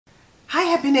Hi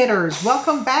Happy Knitters,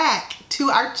 welcome back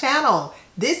to our channel.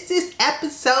 This is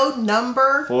episode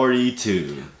number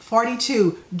 42.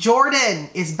 Jordan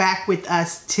is back with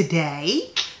us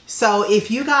today. So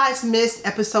if you guys missed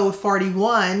episode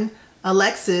 41,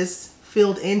 Alexis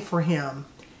filled in for him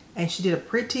and she did a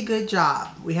pretty good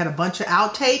job. We had a bunch of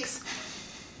outtakes,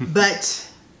 but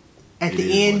at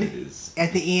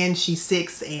the end she's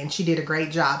 6 and she did a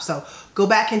great job. So go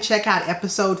back and check out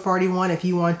episode 41 if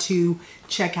you want to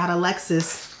check out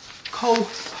Alexis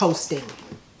co-hosting.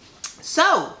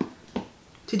 So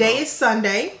today is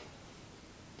Sunday,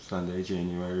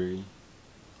 January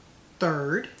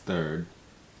 3rd.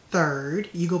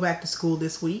 You go back to school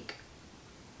this week?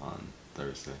 On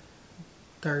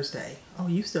Thursday. Oh,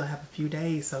 you still have a few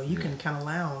days, so you can kind of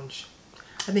lounge.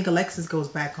 I think Alexis goes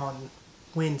back on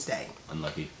Wednesday.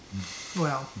 Unlucky.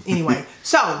 Well, anyway.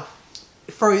 So,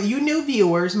 for you new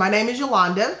viewers, my name is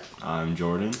Yolanda. I'm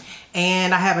Jordan.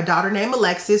 And I have a daughter named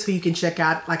Alexis, who you can check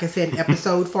out, like I said, in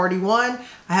episode 41.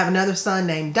 I have another son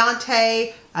named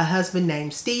Dante, a husband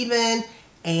named Steven,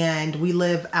 and we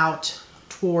live out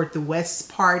toward the west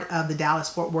part of the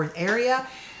Dallas-Fort Worth area.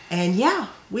 And yeah,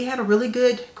 we had a really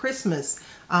good Christmas.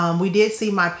 We did see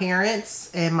my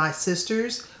parents and my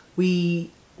sisters.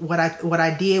 What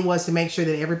I did was to make sure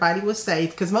that everybody was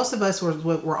safe, because most of us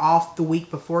were off the week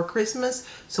before Christmas,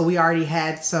 so we already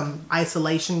had some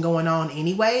isolation going on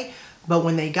anyway. But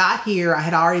when they got here, I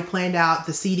had already planned out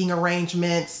the seating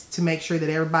arrangements to make sure that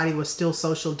everybody was still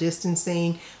social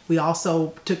distancing. We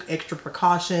also took extra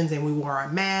precautions and we wore our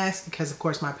masks because, of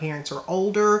course, my parents are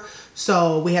older.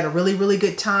 So we had a really, really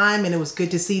good time, and it was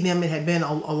good to see them. It had been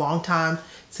a long time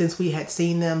since we had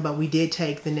seen them, but we did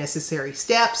take the necessary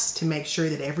steps to make sure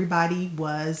that everybody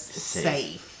was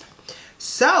safe.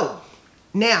 So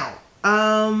now,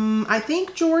 I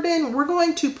think, Jordan, we're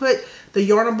going to put the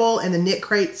Yarnable and the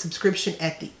KnitCrate subscription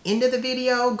at the end of the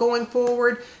video going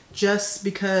forward, just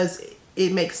because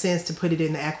it makes sense to put it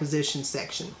in the acquisition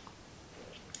section.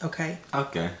 Okay?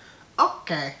 Okay.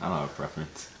 Okay. I don't have a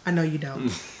preference. I know you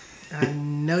don't. I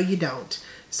know you don't.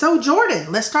 So, Jordan,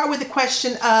 let's start with the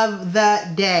question of the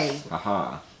day.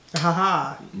 Aha.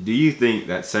 Aha. Do you think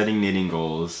that setting knitting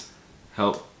goals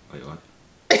help... Wait, what?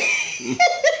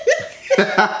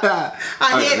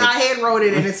 I hand wrote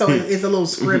it, and so it's a little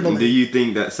scribbling. Do you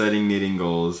think that setting knitting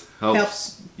goals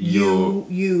helps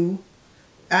you?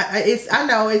 I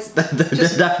know it's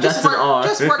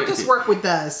just work with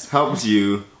us. Helps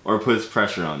you or puts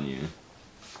pressure on you?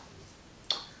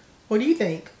 What do you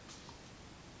think?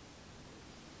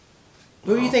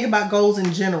 What do you think about goals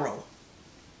in general?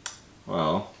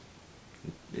 Well,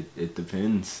 it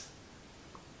depends.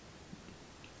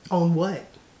 On what?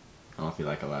 I don't feel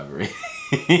like elaborating.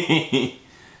 I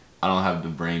don't have the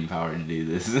brain power to do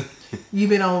this. You've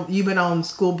been on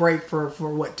school break for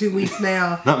what, 2 weeks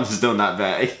now? I'm still not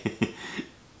back.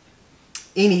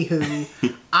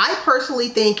 Anywho, I personally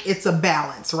think it's a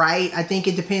balance, right? I think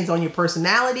it depends on your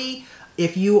personality.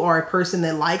 If you are a person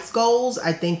that likes goals,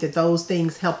 I think that those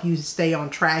things help you stay on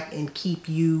track and keep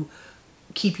you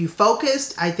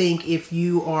focused. I think if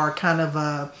you are kind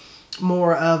of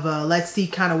more of a let's see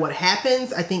kind of what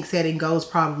happens, I think setting goals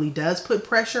probably does put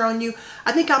pressure on you.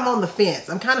 I think I'm on the fence.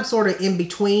 I'm kind of sort of in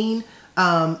between,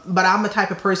 but I'm the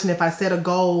type of person, if I set a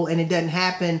goal and it doesn't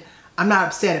happen, I'm not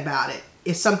upset about it.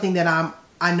 It's something that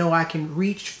I know I can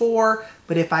reach for,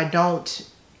 but if I don't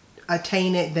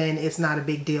attain it, then it's not a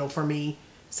big deal for me.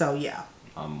 So yeah,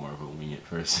 I'm more of a wing it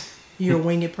person. You're a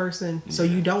wing it person? So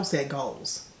Yeah. You don't set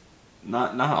goals?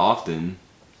 Not often.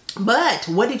 But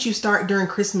what did you start during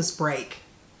Christmas break?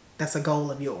 That's a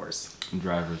goal of yours.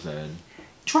 Driver's ed.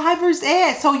 Driver's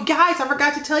ed. So guys, I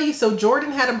forgot to tell you, so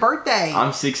Jordan had a birthday.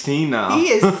 I'm 16 now. He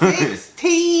is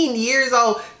 16 years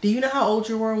old. Do you know how old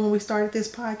you were when we started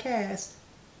this podcast?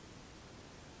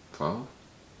 12?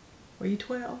 Were you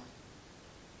 12?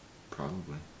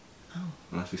 Probably. Oh.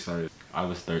 Unless we started. I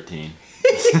was 13.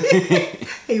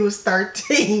 He was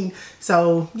 13.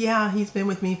 So yeah, he's been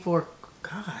with me for,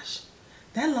 gosh,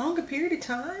 that long a period of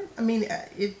time? I mean,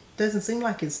 it doesn't seem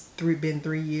like it's been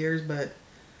 3 years, but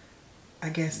I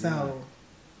guess so.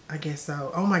 I guess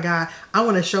so. Oh my God. I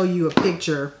want to show you a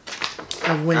picture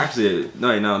of when... Actually,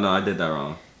 no, I did that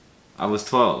wrong. I was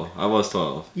 12.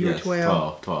 You were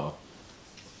 12? 12.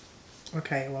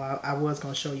 Okay, well, I was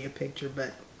going to show you a picture,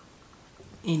 but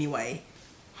anyway.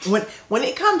 When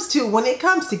it comes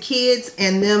to kids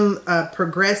and them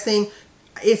progressing,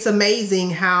 it's amazing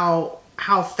how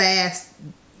fast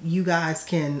you guys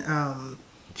can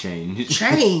change.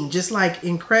 Just like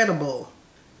incredible.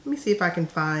 Let me see if I can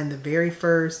find the very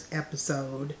first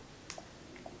episode.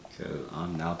 So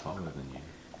I'm now taller than you.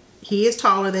 He is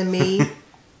taller than me.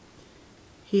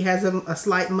 He has a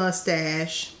slight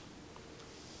mustache.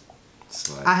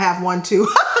 Slight. I have one too.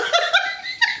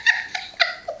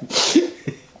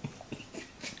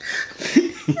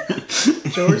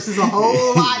 Yours is a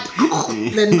whole lot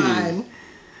than mine.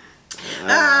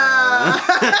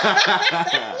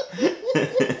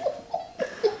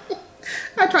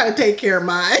 I try to take care of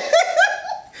mine.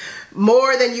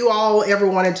 More than you all ever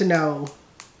wanted to know.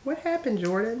 What happened,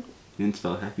 Jordan? You didn't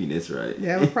spell happiness right.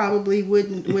 That probably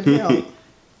would help.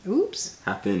 Oops.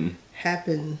 Happen.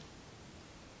 Happy.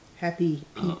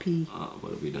 PP.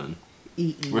 What have we done?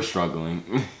 EE. We're struggling.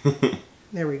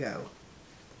 There we go.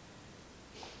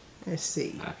 Let's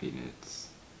see. Happee Knits.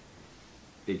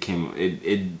 It came.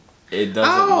 It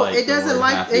doesn't like. It doesn't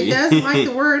like. Happy. It doesn't like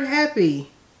the word happy.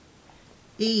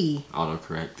 E.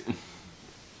 Autocorrect.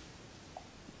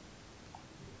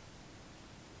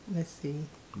 Let's see.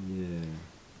 Yeah.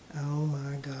 Oh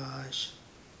my gosh.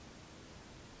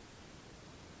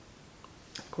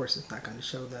 Of course, it's not going to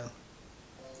show though.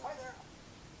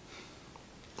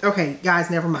 Okay, guys,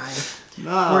 never mind.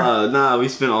 Nah, we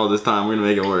spent all this time. We're gonna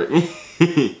make it work.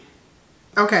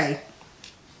 Okay.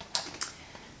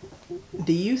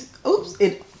 Do you... Oops.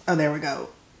 Oh, there we go.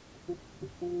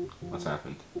 What's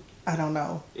happened? I don't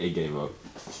know. It gave up.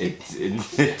 It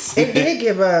did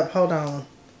give up. Hold on.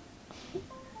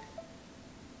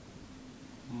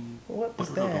 What was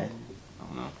that? I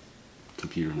don't know.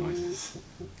 Computer noises.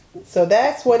 So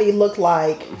that's what he looked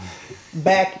like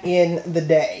back in the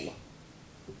day.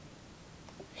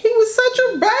 He was such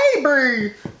a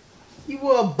baby. You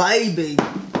were a baby.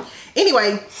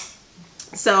 Anyway,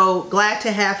 so glad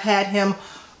to have had him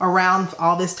around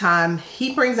all this time.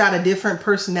 He brings out a different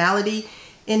personality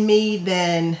in me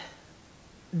than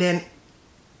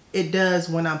it does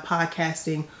when I'm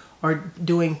podcasting or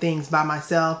doing things by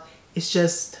myself. It's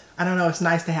just, I don't know, it's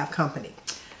nice to have company.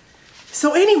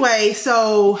 So anyway,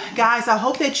 so guys, I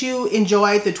hope that you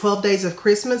enjoyed the 12 Days of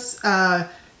Christmas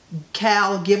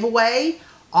Cal giveaway.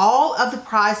 All of the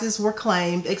prizes were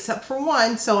claimed except for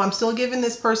one, so I'm still giving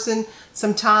this person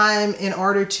some time in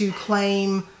order to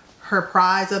claim her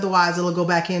prize. Otherwise, it'll go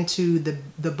back into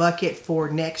the bucket for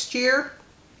next year.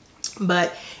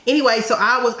 But anyway, so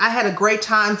I had a great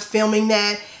time filming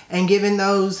that and giving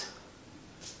those.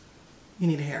 You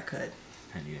need a haircut.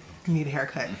 You need a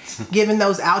haircut. Giving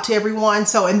those out to everyone.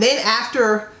 So, and then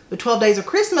after the 12 Days of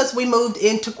Christmas, we moved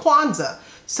into Kwanzaa.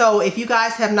 So if you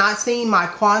guys have not seen my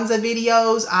Kwanzaa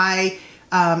videos, I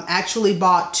actually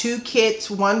bought 2 kits,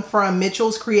 one from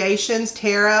Mitchell's Creations,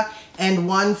 Tara, and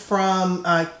one from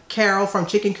Carol from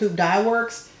Chicken Coop Dye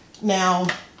Works. Now,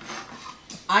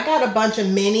 I got a bunch of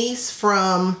minis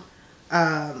from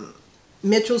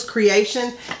Mitchell's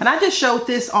Creations, and I just showed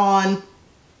this on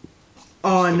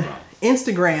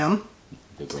Instagram.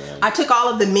 I took all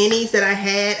of the minis that I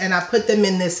had and I put them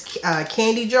in this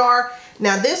candy jar.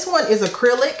 Now this one is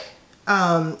acrylic.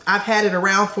 I've had it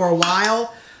around for a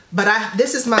while, but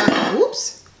this is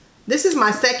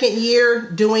my second year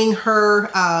doing her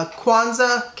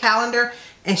Kwanzaa calendar,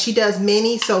 and she does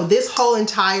mini. So this whole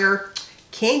entire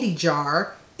candy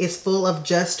jar is full of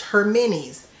just her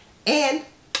minis. And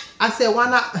I said, why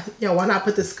not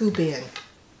put the scoop in?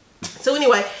 So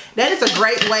anyway, that is a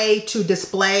great way to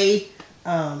display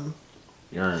your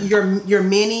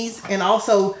minis, and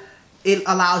also it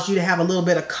allows you to have a little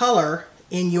bit of color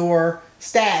in your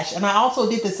stash. And I also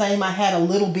did the same. I had a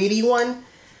little bitty one.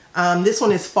 This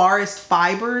one is Forest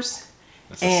Fibers.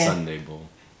 That's a Sunday bowl.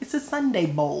 It's a Sunday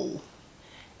bowl.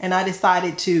 And I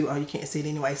decided to, oh, you can't see it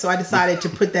anyway. So I decided to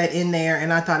put that in there,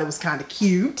 and I thought it was kind of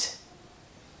cute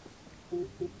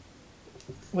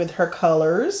with her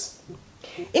colors.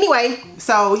 Anyway,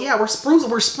 so yeah, we're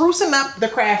sprucing up the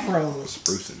craft room.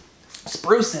 Sprucing.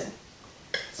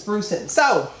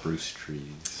 So, spruce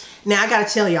trees. Now I gotta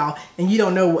tell y'all, and you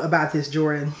don't know about this,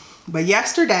 Jordan, but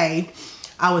yesterday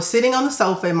I was sitting on the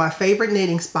sofa in my favorite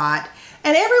knitting spot,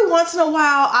 and every once in a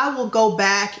while I will go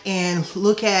back and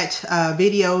look at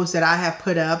videos that I have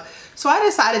put up. So I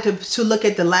decided to look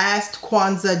at the last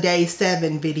Kwanzaa Day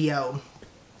 7 video.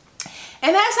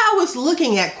 And as I was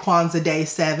looking at Kwanzaa Day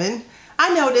 7,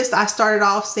 I noticed I started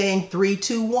off saying 3,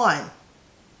 2, 1.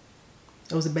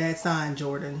 It was a bad sign,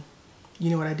 Jordan. You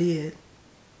know what I did?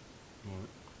 What?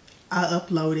 I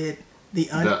uploaded the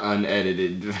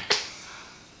unedited.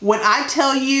 When I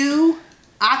tell you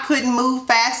I couldn't move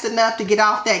fast enough to get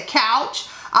off that couch,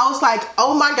 I was like,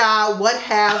 oh my God, what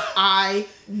have I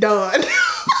done?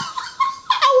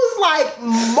 I was like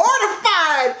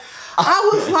mortified. I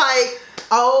was like,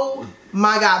 oh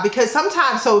my God, because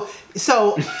sometimes, so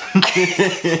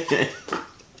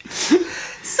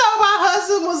my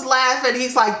husband was laughing.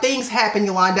 He's like, things happen,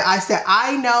 Yolanda. I said,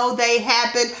 I know they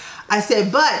happen. I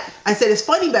said, it's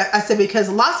funny, but I said, because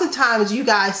lots of times you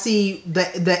guys see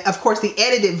of course, the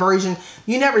edited version,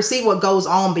 you never see what goes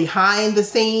on behind the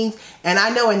scenes. And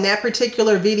I know in that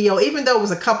particular video, even though it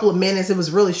was a couple of minutes, it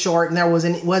was really short and there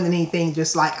wasn't anything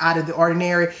just like out of the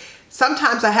ordinary.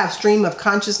 Sometimes I have stream of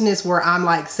consciousness where I'm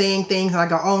like saying things and I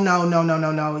go, oh no.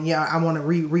 Yeah, I want to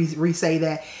re-say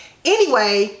that.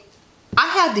 Anyway, I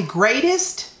have the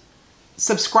greatest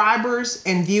subscribers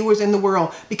and viewers in the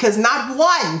world because not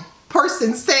one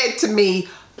person said to me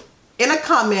in a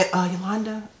comment,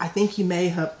 Yolanda, I think you may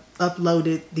have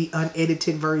uploaded the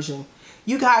unedited version.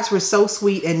 You guys were so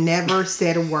sweet and never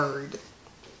said a word.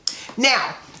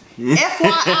 Now,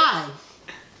 FYI,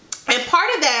 and part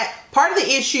of the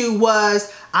issue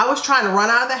was I was trying to run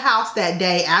out of the house that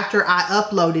day after I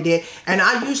uploaded it. And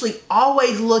I usually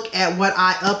always look at what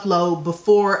I upload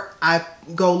before I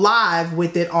go live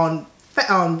with it on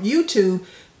YouTube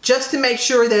just to make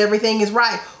sure that everything is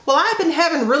right. Well, I've been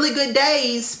having really good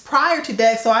days prior to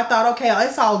that. So I thought, okay,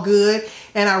 it's all good.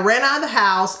 And I ran out of the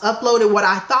house, uploaded what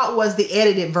I thought was the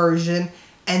edited version.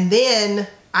 And then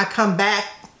I come back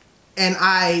and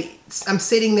I'm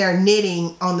sitting there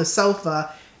knitting on the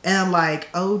sofa and I'm like,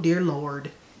 oh dear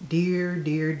Lord, dear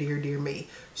me.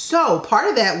 So part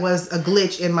of that was a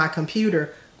glitch in my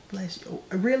computer. Bless you.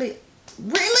 Really?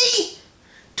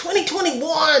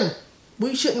 2021.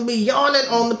 We shouldn't be yawning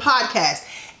on the podcast.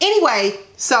 Anyway,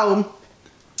 so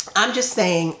I'm just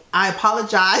saying, I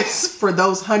apologize for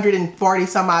those 140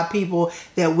 some odd people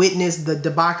that witnessed the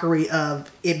debauchery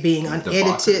of it being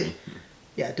unedited.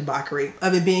 Yeah, debauchery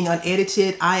of it being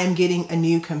unedited. I am getting a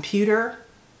new computer.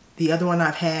 The other one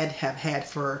have had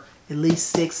for at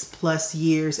least 6+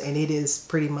 years, and it is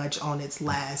pretty much on its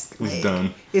last leg. It's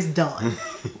done. It's done.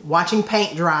 Watching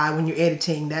paint dry when you're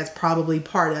editing, that's probably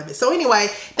part of it. So anyway,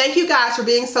 thank you guys for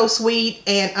being so sweet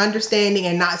and understanding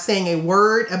and not saying a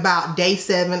word about day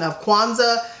 7 of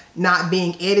Kwanzaa not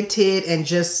being edited and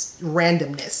just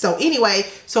randomness. So anyway,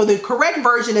 so the correct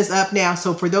version is up now.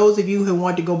 So for those of you who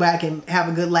want to go back and have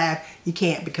a good laugh, you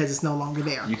can't because it's no longer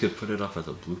there. You could put it up as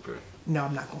a blooper. No,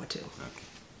 I'm not going to. Okay.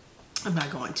 I'm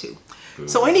not going to.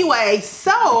 So anyway,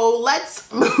 so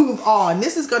let's move on.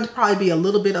 This is going to probably be a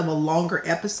little bit of a longer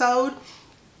episode.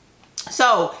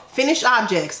 So finished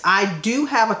objects. I do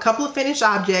have a couple of finished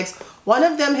objects. One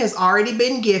of them has already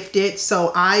been gifted.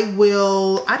 So I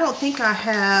don't think I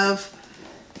have.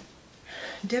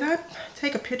 Did I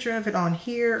take a picture of it on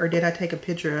here or did I take a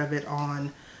picture of it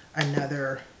on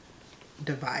another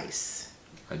device?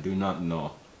 I do not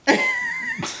know.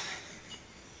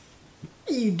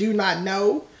 You do not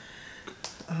know?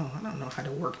 Oh, I don't know how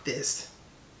to work this.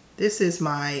 This is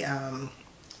my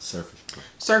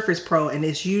Surface Pro, and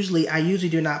it's I usually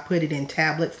do not put it in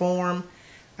tablet form.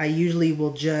 I usually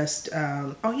will just,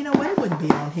 oh, you know what? It wouldn't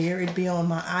be on here. It'd be on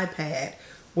my iPad,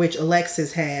 which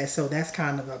Alexis has. So that's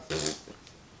kind of a,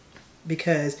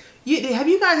 because have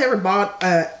you guys ever bought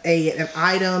an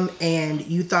item and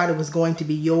you thought it was going to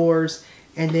be yours,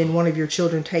 and then one of your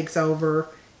children takes over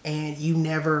and you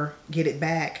never get it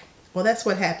back? Well, that's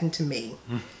what happened to me.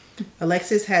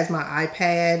 Alexis has my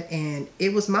iPad and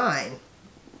it was mine.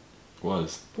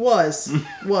 Was.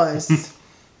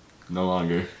 No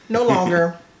longer. No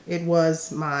longer. It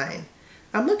was mine.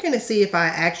 I'm looking to see if I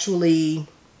actually,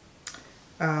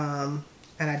 and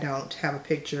I don't have a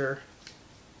picture.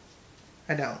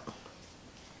 I don't.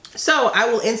 So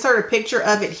I will insert a picture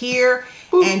of it here.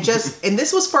 And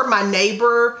this was for my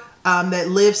neighbor that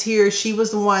lives here. She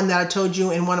was the one that I told you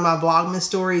in one of my Vlogmas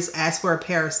stories asked for a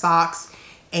pair of socks,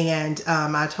 and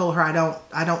I told her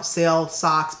I don't sell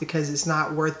socks because it's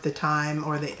not worth the time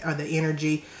or the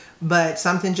energy. But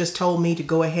something just told me to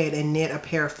go ahead and knit a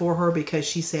pair for her because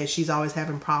she said she's always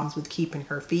having problems with keeping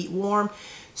her feet warm.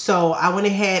 So I went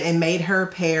ahead and made her a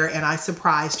pair, and I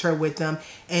surprised her with them,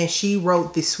 and she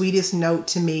wrote the sweetest note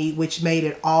to me, which made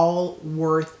it all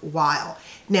worthwhile.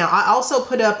 Now, I also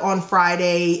put up on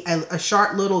Friday a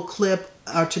short little clip,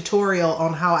 a tutorial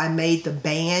on how I made the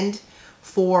band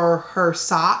for her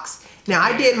socks. Now,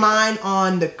 I did mine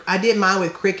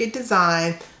with Cricut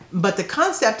Design, but the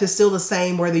concept is still the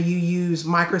same whether you use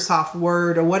Microsoft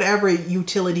Word or whatever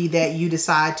utility that you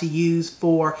decide to use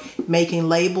for making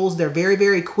labels. They're very,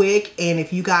 very quick, and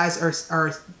if you guys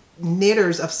are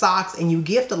knitters of socks and you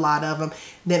gift a lot of them,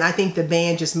 then I think the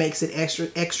band just makes it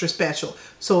extra special.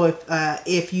 So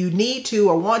if you need to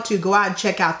or want to, go out and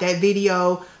check out that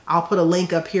video. I'll put a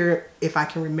link up here if I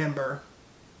can remember.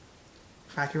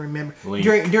 During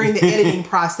the editing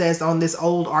process on this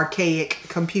old archaic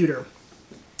computer.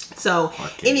 So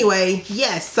anyway,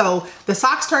 yes, so the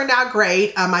socks turned out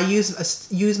great. I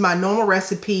used my normal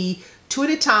recipe, 2 at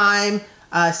a time,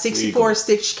 64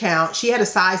 stitch count. She had a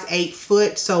size 8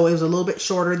 foot, so it was a little bit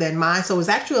shorter than mine. So it was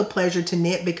actually a pleasure to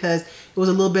knit because it was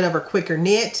a little bit of a quicker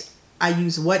knit. I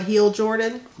used what heel,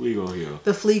 Jordan? Fleagle heel.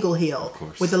 The Fleagle heel, of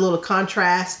course, with a little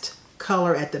contrast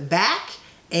color at the back.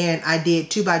 And I did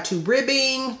 2x2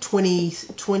 ribbing,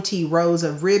 20 rows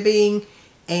of ribbing.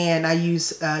 And I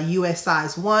use US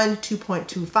size 1,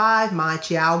 2.25, my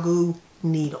Chiagoo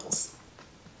needles.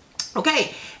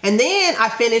 Okay, and then I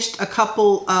finished a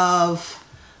couple of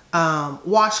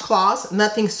washcloths,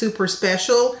 nothing super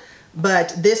special,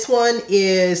 but this one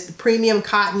is the premium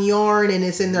cotton yarn and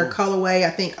it's in their colorway, I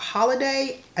think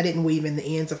Holiday. I didn't weave in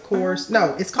the ends, of course.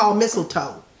 No, it's called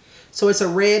Mistletoe. So it's a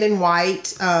red and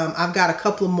white. I've got a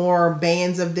couple of more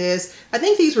bands of this. I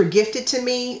think these were gifted to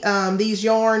me, these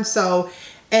yarns. So,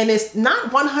 and it's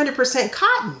not 100%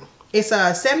 cotton. It's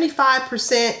a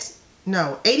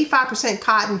 85%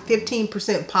 cotton,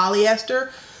 15% polyester.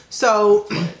 So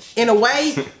in a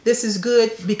way, this is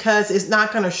good because it's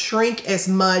not going to shrink as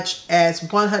much as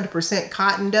 100%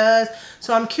 cotton does.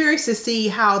 So I'm curious to see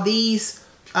how these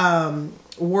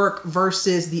work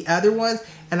versus the other ones.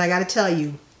 And I got to tell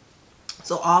you,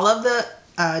 so all of the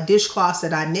dishcloths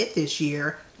that I knit this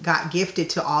year got gifted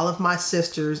to all of my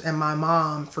sisters and my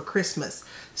mom for Christmas.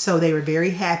 So they were very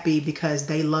happy because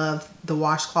they love the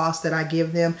washcloths that I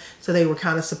give them. So they were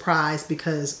kind of surprised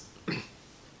because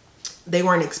they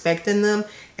weren't expecting them.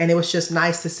 And it was just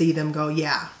nice to see them go,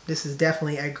 yeah, this is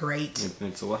definitely a great.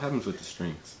 And so what happens with the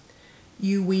strings?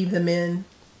 You weave them in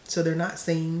so they're not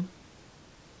seen.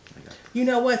 You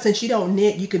know what? Since you don't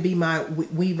knit, you could be my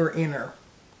weaver inner.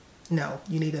 No,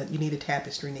 you need a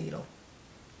tapestry needle.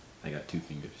 I got 2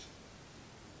 fingers.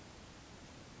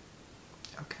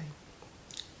 Okay.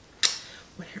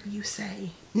 Whatever you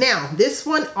say. Now, this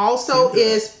one also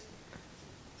is... It's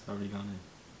already gone in.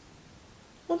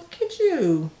 Well, look at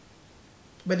you.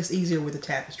 But it's easier with a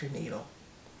tapestry needle.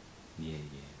 Yeah.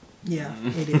 Yeah,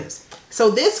 it is. So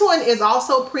this one is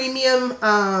also premium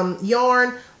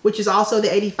yarn, which is also the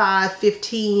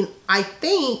 85-15. I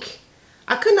think...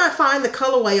 I could not find the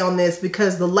colorway on this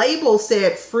because the label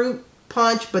said fruit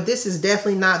punch, but this is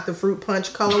definitely not the fruit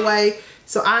punch colorway.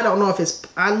 So I don't know if it's,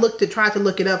 tried to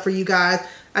look it up for you guys.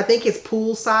 I think it's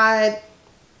poolside.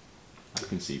 I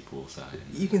can see poolside.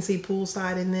 You can see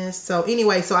poolside in this. So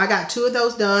anyway, so I got 2 of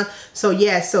those done. So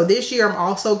yes, so this year I'm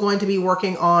also going to be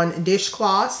working on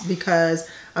dishcloths because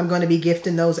I'm going to be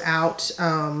gifting those out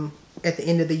at the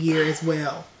end of the year as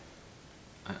well.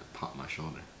 I popped my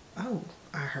shoulder. Oh.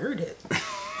 I heard it.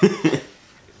 It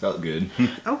felt good.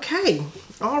 Okay.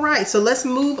 All right. So let's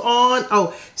move on.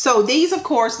 Oh, so these, of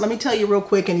course, let me tell you real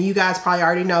quick, and you guys probably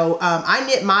already know. I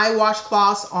knit my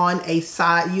washcloths on a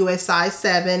US size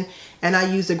 7, and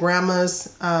I use the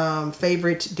Grammas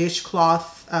favorite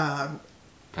dishcloth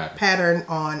pattern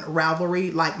on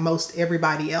Ravelry, like most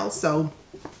everybody else. So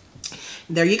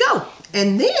there you go.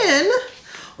 And then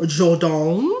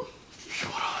Jordan.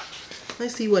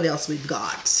 Let's see what else we've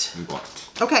got.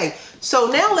 Okay, so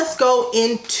now let's go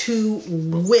into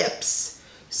whips.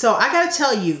 So I gotta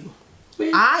tell you,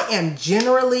 I am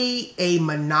generally a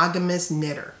monogamous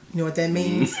knitter. You know what that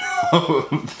means?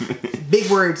 Big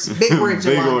words, big words,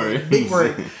 big word. Big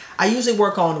word. I usually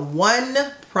work on one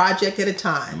project at a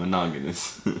time.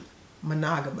 Monogamous.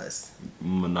 Monogamous.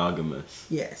 Monogamous.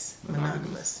 Yes,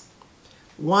 monogamous.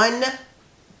 One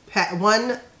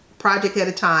project at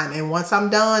a time, and once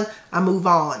I'm done, I move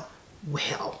on.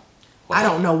 Well, wow. I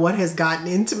don't know what has gotten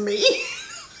into me.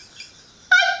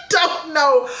 I don't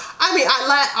know. I mean,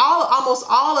 almost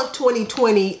all of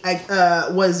 2020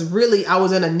 was really, I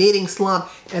was in a knitting slump,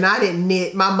 and I didn't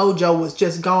knit. My mojo was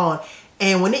just gone.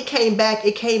 And when it came back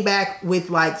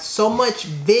with like so much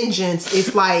vengeance.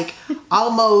 It's like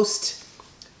almost,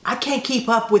 I can't keep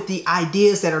up with the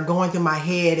ideas that are going through my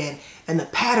head and the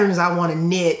patterns I want to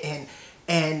knit and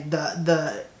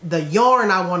the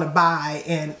yarn I want to buy,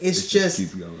 and it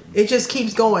just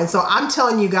keeps going. So I'm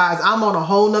telling you guys, I'm on a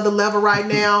whole nother level right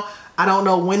now. I don't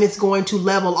know when it's going to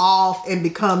level off and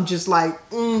become just like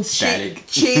static,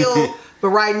 chill. But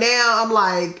right now I'm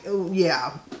like,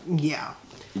 yeah.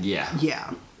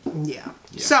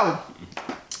 So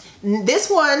this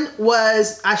one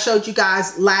was, I showed you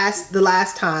guys the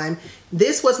last time.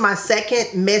 This was my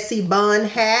second messy bun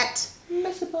hat.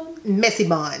 Messy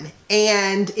bun,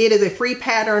 and it is a free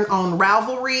pattern on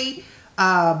Ravelry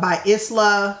by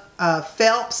Isla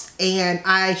Phelps, and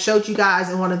I showed you guys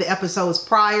in one of the episodes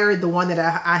prior, the one that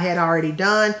I had already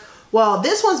done. Well,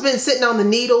 this one's been sitting on the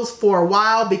needles for a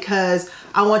while because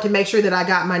I want to make sure that I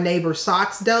got my neighbor's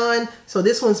socks done. So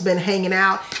this one's been hanging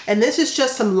out. And this is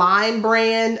just some Lion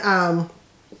brand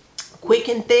Quick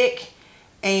and Thick.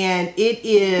 And it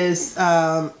is,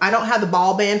 I don't have the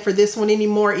ball band for this one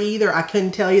anymore either. I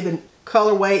couldn't tell you the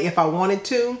colorway if I wanted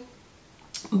to.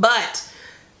 But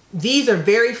these are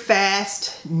very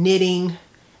fast knitting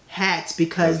hats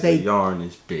because the yarn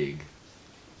is big.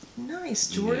 Nice,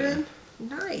 Jordan. Yeah.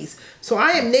 Nice. So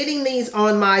I am knitting these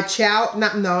on my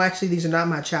actually these are not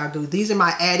my Chiagoo. These are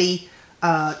my Addy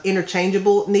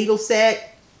interchangeable needle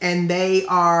set, and they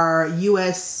are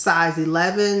US size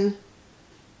 11,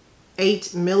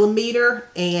 8mm,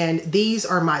 and these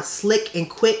are my Slick and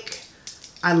Quick.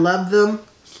 I love them.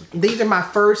 These are my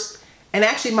first and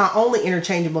actually my only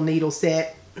interchangeable needle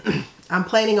set. I'm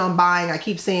planning on buying, I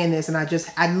keep saying this and I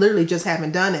literally just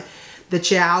haven't done it, the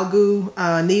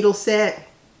Chiagoo needle set.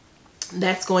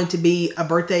 That's going to be a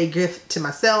birthday gift to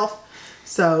myself.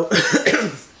 So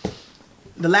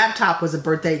the laptop was a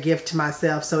birthday gift to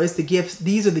myself. So it's the gifts.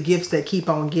 These are the gifts that keep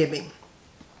on giving.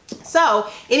 So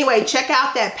anyway, check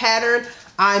out that pattern.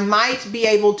 I might be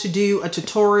able to do a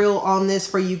tutorial on this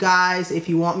for you guys if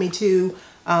you want me to,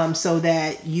 so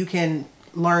that you can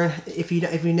learn. If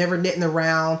you never knit in the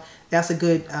round, that's a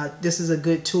good. This is a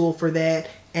good tool for that,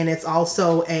 and it's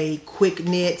also a quick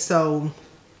knit. So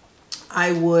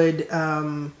I would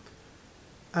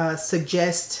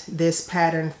suggest this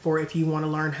pattern for if you want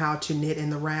to learn how to knit in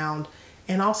the round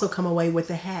and also come away with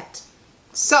a hat.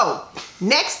 So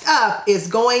next up is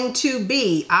going to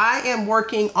be, I am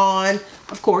working on,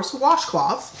 of course,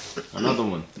 washcloths. Another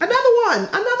one.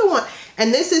 Another one.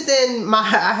 And this is in my,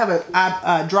 I have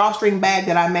a drawstring bag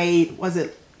that I made, was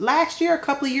it last year, a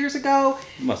couple of years ago?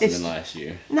 Must have been last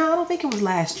year. No, I don't think it was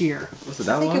last year. Was it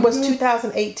that I think it was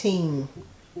 2018.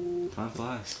 Time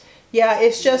flies. Yeah,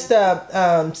 it's just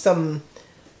some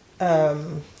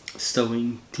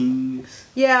sewing teams.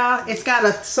 Yeah, it's got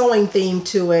a sewing theme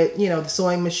to it. You know, the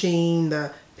sewing machine,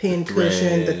 the pin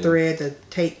cushion, the thread, the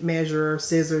tape measure,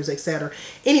 scissors, etc.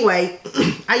 Anyway,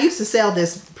 I used to sell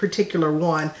this particular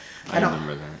one. I don't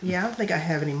remember that. Yeah, I don't think I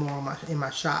have any more in my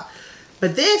shop.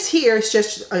 But this here is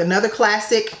just another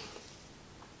classic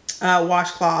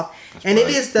washcloth. And it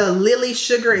is the Lily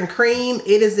Sugar and Cream.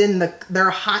 It is in their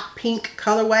Hot Pink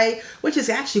colorway, which is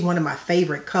actually one of my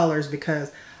favorite colors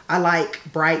because I like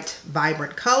bright,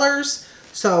 vibrant colors.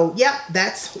 So, yep,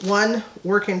 that's one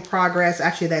work in progress.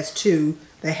 Actually, that's two,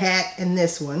 the hat and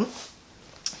this one.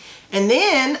 And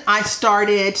then I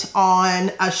started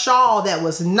on a shawl that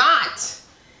was not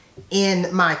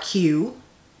in my queue.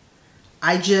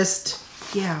 I just,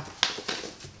 yeah,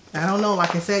 I don't know.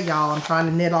 Like I said, y'all, I'm trying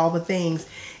to knit all the things.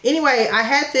 Anyway, I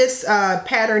had this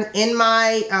pattern in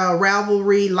my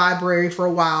Ravelry library for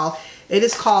a while. It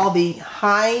is called the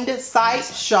Hindsight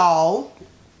Shawl.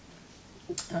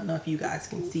 I don't know if you guys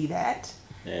can see that.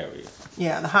 There we go.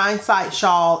 Yeah, the Hindsight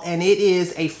Shawl, and it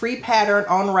is a free pattern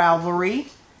on Ravelry.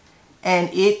 And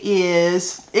it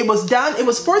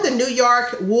was for the New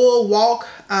York Wool Walk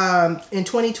in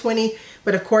 2020,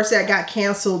 but of course that got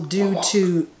canceled due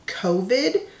to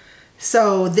COVID.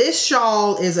 So this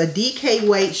shawl is a DK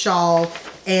weight shawl,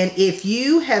 and if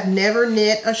you have never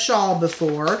knit a shawl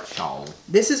before,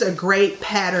 this is a great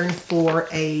pattern for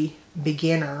a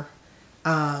beginner,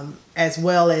 as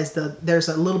well as there's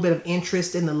a little bit of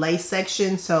interest in the lace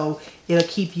section, so it'll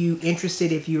keep you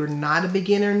interested if you're not a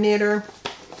beginner knitter.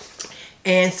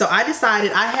 And so I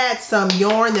decided, I had some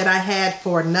yarn that I had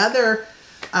for another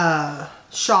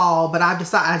shawl, but I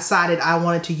decided I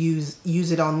wanted to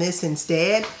use it on this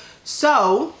instead.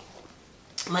 So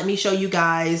let me show you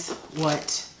guys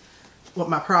what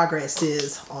my progress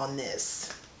is on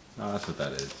this. Oh, that's what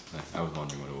that is. I was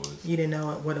wondering what it was. You didn't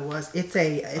know what it was. It's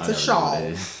a shawl.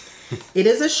 It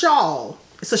is a shawl.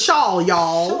 It's a shawl,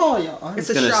 y'all. Shawl, y'all. I was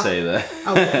gonna say that.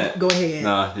 Oh, go ahead.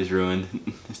 Nah, it's ruined.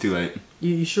 It's too late.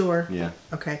 You sure? Yeah.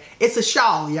 Okay. It's a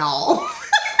shawl, y'all.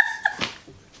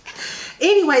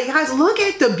 Anyway, guys, look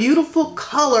at the beautiful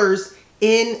colors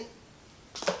in.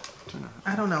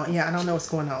 I don't know. Yeah, I don't know what's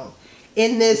going on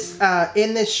in this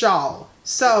shawl.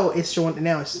 So it's showing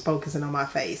now. It's focusing on my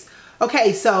face.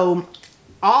 Okay, so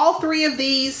all three of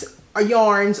these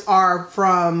yarns are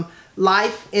from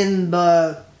Life in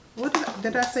the. What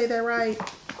did I say that right?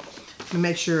 Let me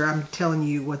make sure I'm telling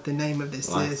you what the name of this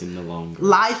is. Life in the Longrass.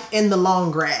 Life in the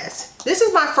Longrass. This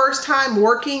is my first time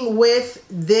working with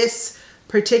this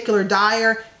particular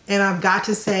dyer, and I've got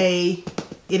to say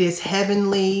it is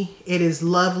heavenly. It is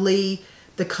lovely.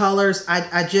 The colors,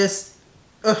 I just,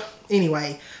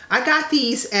 anyway, I got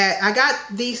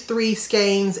these three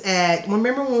skeins at,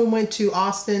 remember when we went to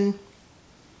Austin?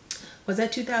 Was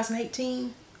that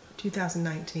 2018?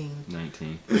 2019.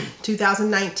 19.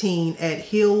 2019 at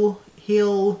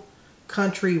Hill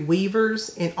Country Weavers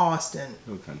in Austin.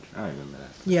 Hill Country. I remember that.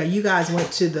 Yeah, you guys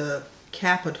went to the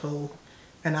Capitol,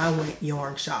 and I went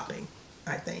yarn shopping,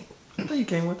 I think. I thought you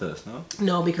came with us, no?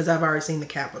 No, because I've already seen the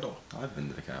Capitol. I've been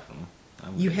to the Capitol.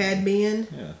 You had been?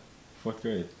 Yeah. 4th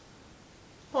grade.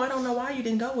 Oh, I don't know why you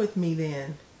didn't go with me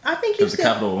then. I think you Because the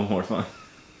Capitol was more fun.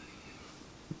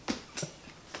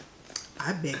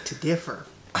 I beg to differ.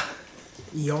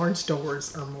 Yarn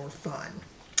stores are more fun.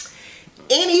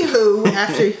 Anywho,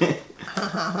 after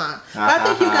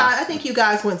I think you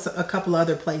guys went a couple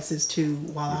other places too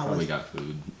while We got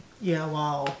food. Yeah,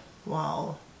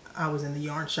 while I was in the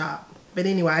yarn shop. But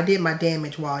anyway, I did my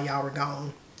damage while y'all were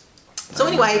gone. So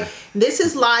anyway, this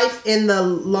is life in the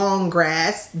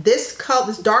Longrass. This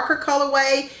darker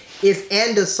colorway is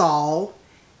Andisol,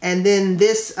 and then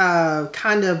this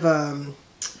kind of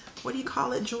what do you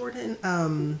call it,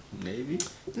 Jordan? Navy?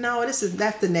 No, that's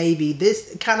the navy.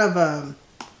 This kind of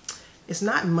it's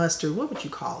not mustard. What would you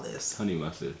call this? Honey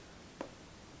mustard.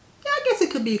 Yeah, I guess it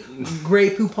could be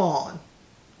Grey Poupon.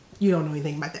 You don't know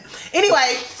anything about that.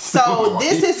 Anyway, so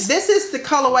this is the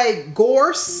colorway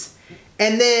Gorse,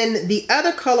 and then the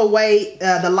other colorway,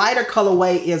 the lighter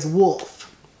colorway is Wolf.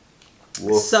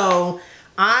 So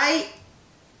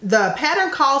the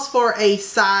pattern calls for a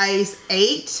size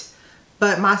 8,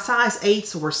 but my size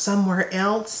 8s were somewhere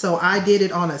else, so I did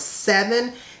it on a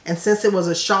 7. And since it was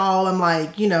a shawl, I'm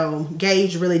like, you know,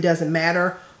 gauge really doesn't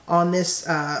matter on this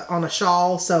on a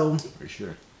shawl, so for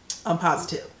sure, I'm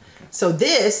positive. So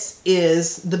this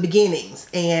is the beginnings,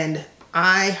 and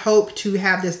I hope to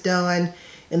have this done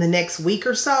in the next week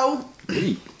or so.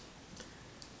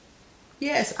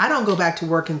 Yes, I don't go back to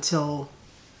work until,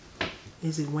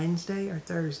 is it Wednesday or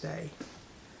Thursday?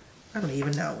 I don't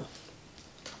even know.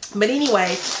 But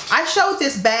anyway, I showed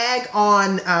this bag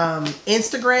on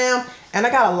Instagram, and I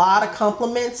got a lot of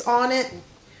compliments on it.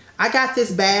 I got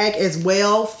this bag as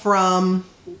well from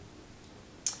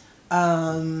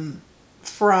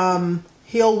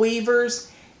Hill Weavers,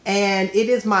 and it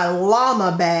is my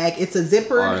llama bag. It's a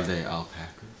zipper. Are they alpacas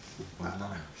or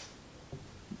llamas?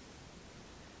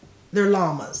 They're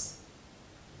llamas.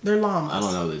 They're llamas. I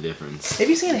don't know the difference. Have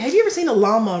you ever seen a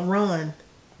llama run?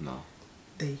 No.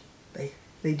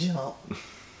 They jump.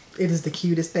 It is the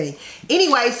cutest thing.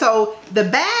 Anyway, so the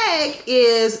bag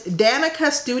is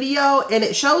Danica Studio, and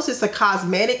it shows it's a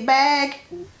cosmetic bag,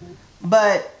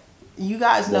 but you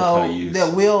guys know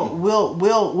that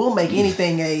we'll make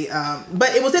anything a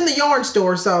but it was in the yarn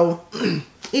store, so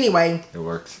anyway,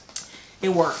 it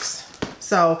works.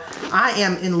 So I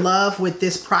am in love with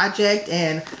this project,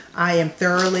 and I am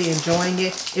thoroughly enjoying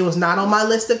it. It was not on my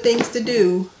list of things to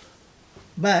do,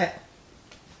 but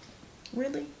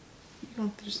really, you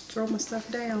don't just throw my stuff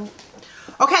down.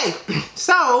 Okay,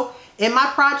 so in my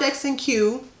projects in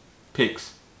queue,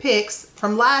 picks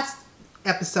from last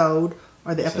episode,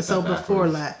 or the episode before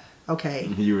last. Okay.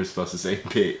 You were supposed to say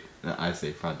pick. I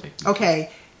say project.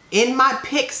 Okay. In my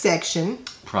pick section,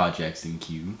 projects in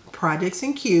queue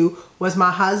was my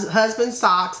husband's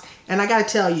socks, and I gotta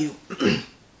tell you,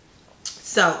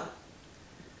 so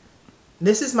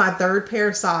this is my 3rd pair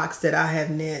of socks that I have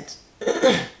knit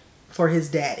for his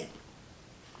daddy.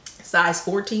 Size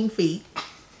 14 feet.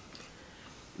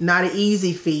 Not an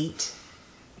easy feat.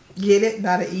 Get it?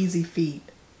 Not an easy feat.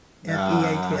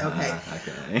 F-E-A-T.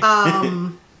 Okay.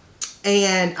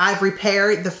 And I've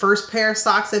repaired the first pair of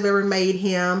socks I've ever made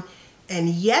him. And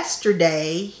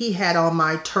yesterday he had on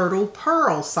my turtle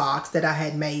pearl socks that I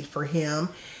had made for him.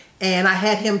 And I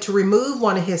had him to remove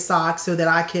one of his socks so that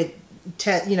I could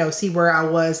see where I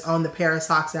was on the pair of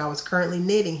socks that I was currently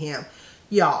knitting him.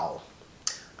 Y'all,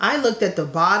 I looked at the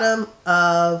bottom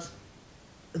of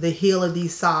the heel of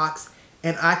these socks,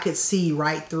 and I could see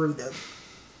right through them.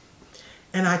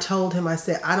 And I told him, I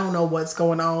said, I don't know what's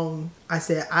going on. I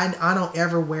said, I don't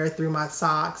ever wear through my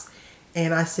socks.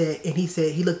 And I said, and he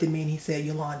looked at me and he said,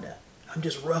 Yolanda, I'm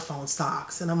just rough on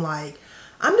socks. And I'm like,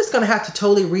 I'm just going to have to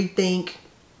totally rethink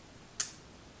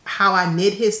how I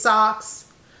knit his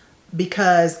socks,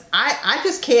 because I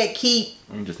just can't keep.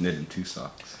 I'm just knitting 2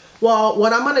 socks. Well,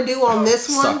 what I'm going to do on this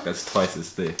one. Sock that's twice as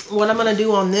thick. What I'm going to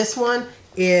do on this one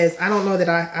is, I don't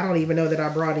even know that I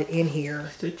brought it in here.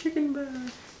 It's the chicken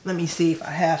bag. Let me see if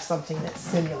I have something that's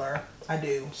similar. I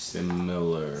do.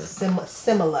 Similar.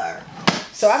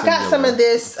 So I've got some of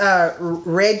this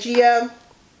Regia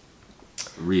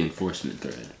reinforcement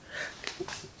thread.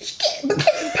 Put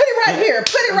it right here.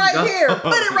 Put it right here.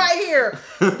 Put it right here.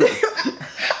 How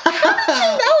did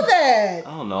you know that? I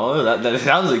don't know.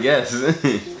 That was a guess.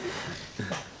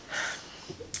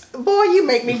 Boy, you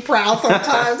make me proud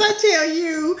sometimes, I tell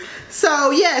you.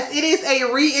 So yes, it is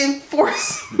a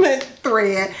reinforcement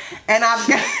thread, and I've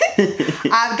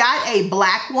got a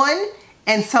black one.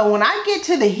 And so when I get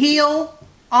to the heel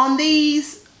on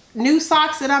these new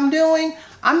socks that I'm doing,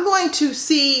 I'm going to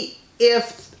see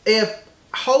if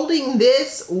holding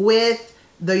this with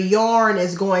the yarn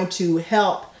is going to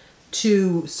help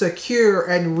to secure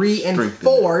and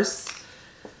reinforce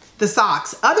the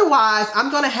socks. Otherwise,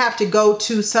 I'm going to have to go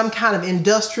to some kind of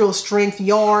industrial strength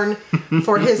yarn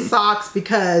for his socks,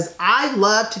 because I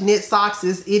love to knit socks.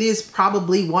 It is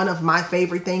probably one of my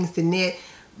favorite things to knit,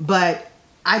 but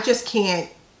I just can't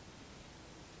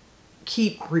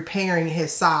keep repairing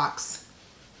his socks.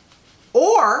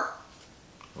 Or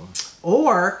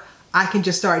I can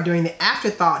just start doing the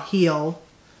afterthought heel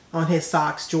on his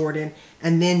socks, Jordan,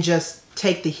 and then just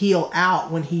take the heel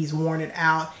out when he's worn it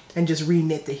out and just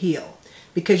re-knit the heel.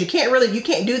 Because you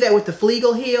can't do that with the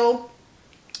Flegel heel.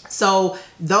 So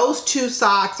those two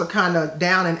socks are kind of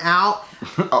down and out.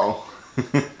 Oh.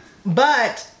 So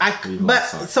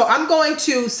what I'm going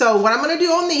to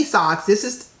do on these socks, this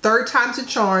is third time's a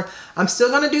charm. I'm still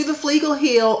going to do the Flegel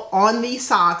heel on these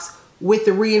socks with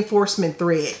the reinforcement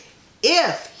thread.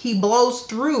 If he blows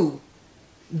through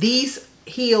these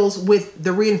heels with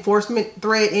the reinforcement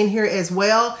thread in here as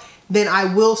well, then I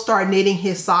will start knitting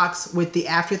his socks with the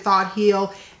afterthought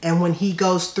heel. And when he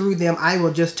goes through them, I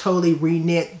will just totally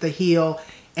re-knit the heel,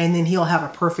 and then he'll have a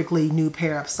perfectly new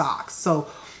pair of socks. So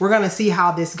we're going to see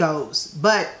how this goes.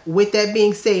 But with that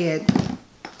being said,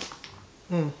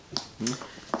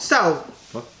 so,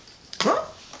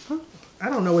 I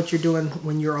don't know what you're doing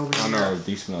when you're over there. I know,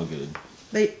 these smell good.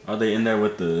 Are they in there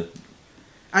with the...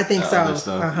 I think so.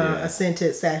 Yeah. A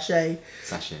scented sachet.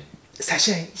 Sachet.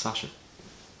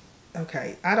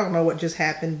 Okay, I don't know what just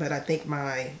happened, but I think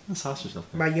my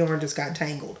yarn just got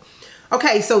tangled.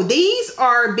 Okay, so these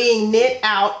are being knit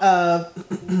out of...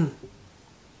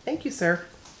 Thank you, sir.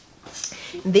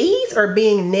 These are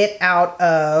being knit out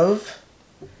of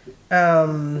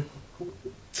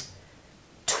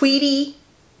Tweedy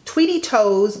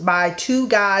Toes by Two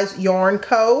Guys Yarn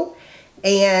Co.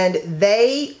 And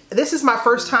this is my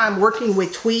first time working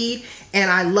with tweed, and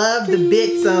I love the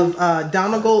bits of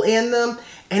Donegal in them.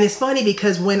 And it's funny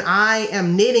because when I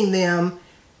am knitting them,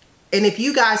 and if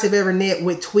you guys have ever knit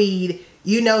with tweed,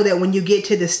 you know that when you get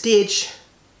to the stitch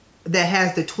that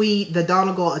has the tweed, the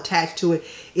Donegal attached to it,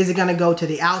 is it going to go to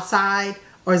the outside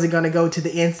or is it going to go to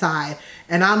the inside?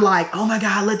 And I'm like, oh my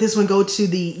God, let this one go to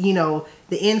the,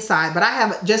 the inside. But I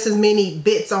have just as many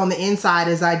bits on the inside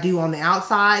as I do on the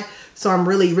outside. So I'm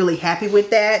really, really happy with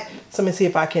that. So let me see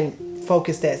if I can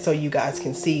focus that so you guys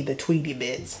can see the Tweedy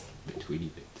bits.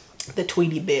 The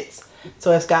Tweedy bits.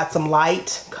 So it's got some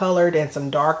light colored and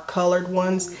some dark colored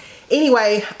ones.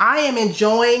 Anyway, I am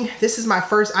enjoying, this is my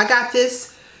first, I got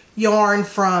this yarn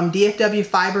from DFW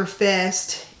Fiber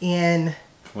Fest in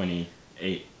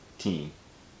 2018,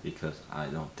 because I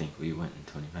don't think we went in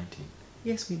 2019.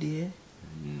 Yes, we did.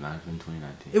 Might have been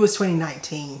 2019. It was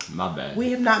 2019. My bad.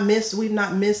 We've not missed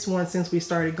one since we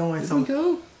started going. Did we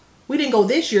go? We didn't go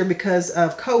this year because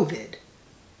of COVID,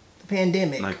 the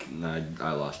pandemic.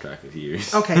 I lost track of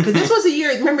years. Okay, because this was a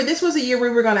year. Remember, this was a year we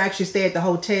were going to actually stay at the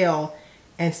hotel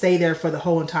and stay there for the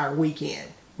whole entire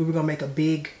weekend. We were going to make a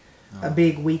big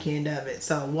weekend of it.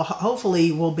 So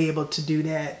hopefully we'll be able to do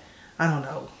that. I don't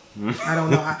know.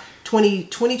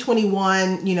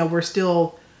 2021.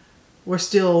 We're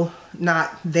still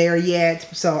not there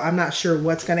yet, so I'm not sure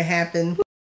what's going to happen.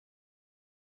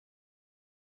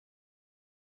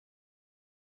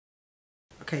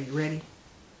 Okay, you ready?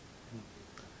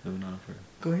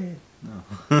 Go ahead. No.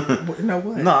 No,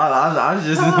 what? No, I was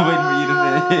just waiting for you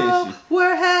to finish.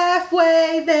 We're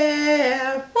halfway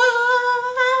there.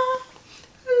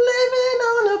 Living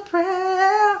on a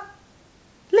prayer.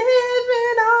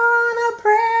 Living on a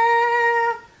prayer.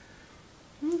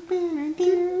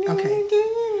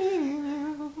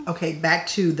 Okay, back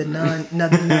to the nun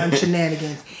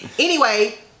shenanigans.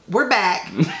 Anyway, we're back.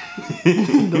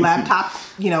 The laptop,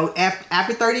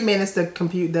 after 30 minutes, the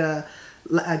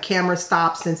camera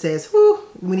stops and says, "Whew,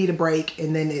 we need a break,"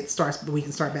 and then we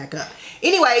can start back up.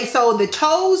 Anyway, so the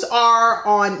toes are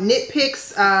on Knit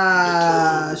Picks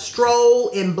Stroll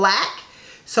in black.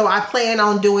 So I plan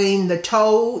on doing the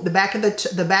toe, the back of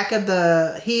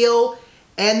the heel,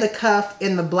 and the cuff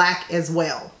in the black as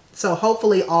well. So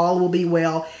hopefully all will be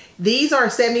well. These are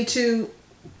 72.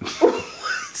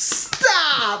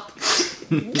 Stop!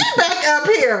 Get back up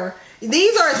here.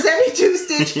 These are a 72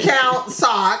 stitch count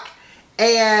sock,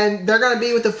 and they're going to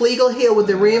be with the Flegel heel with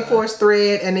the reinforced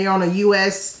thread, and they're on a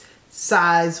US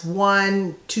size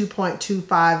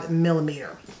 2.25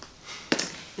 millimeter.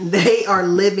 They are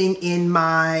living in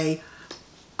my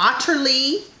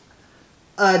Otterly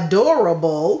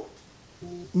Adorable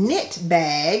knit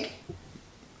bag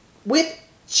with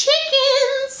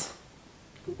chickens.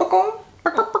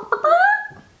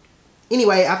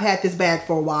 Anyway, I've had this bag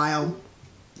for a while.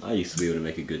 I used to be able to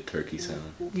make a good turkey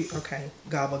sound. Okay,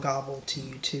 gobble gobble to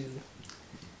you too.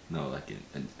 No, like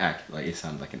it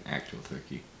sounds like an actual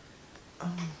turkey.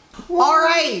 All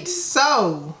right,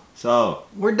 so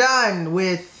we're done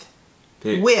with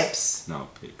picks. whips. No,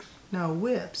 picks. No,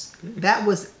 whips. That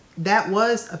was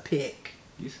a pick.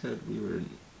 You said we were.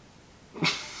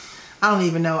 I don't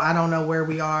even know. I don't know where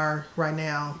we are right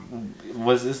now.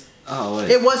 Was this? Oh wait.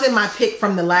 It wasn't my pick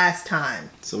from the last time.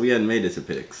 So we hadn't made it to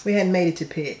picks. We hadn't made it to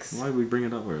picks. Why did we bring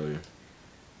it up earlier?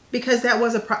 Because that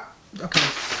was a okay.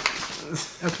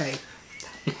 Okay.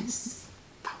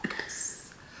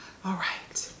 Focus. All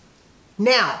right.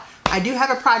 Now, I do have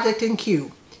a project in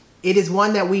queue. It is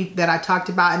one that I talked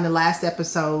about in the last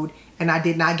episode, and I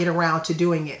did not get around to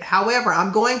doing it. However,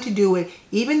 I'm going to do it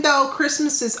even though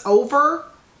Christmas is over.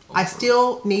 I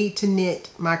still need to knit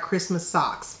my Christmas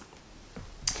socks.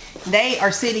 They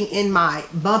are sitting in my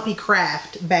Bumpy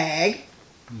Craft bag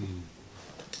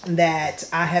that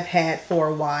I have had for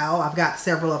a while. I've got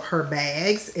several of her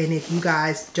bags, and if you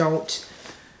guys don't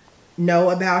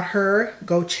know about her,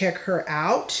 go check her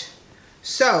out.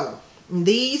 So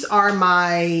these are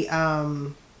my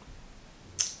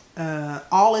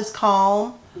All Is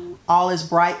Calm, All Is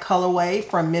Bright colorway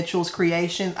from Mitchell's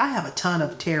Creations. I have a ton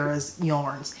of Tara's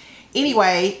yarns.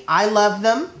 Anyway, I love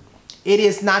them. It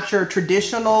is not your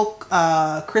traditional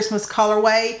Christmas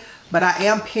colorway, but I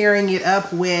am pairing it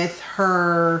up with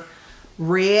her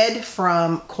red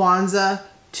from Kwanzaa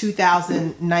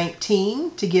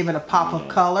 2019 to give it a pop of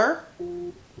color.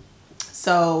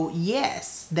 So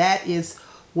yes, that is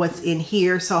what's in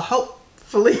here. So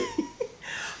hopefully,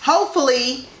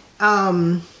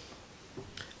 I'll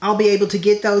be able to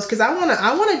get those because I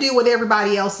want to do what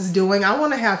everybody else is doing. I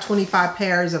want to have 25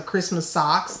 pairs of Christmas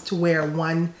socks to wear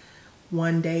one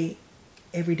day,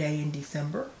 every day in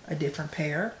December, a different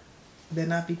pair. Would that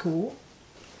not be cool?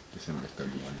 December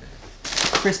 31 day.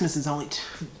 Christmas is only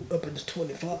up into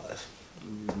 25.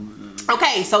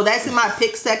 Okay, so that's in my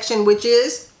pick section, which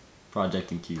is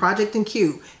Project and Q. Project and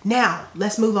Q. Now,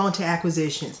 let's move on to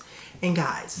acquisitions. And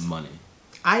guys, money.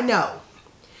 I know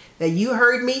that you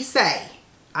heard me say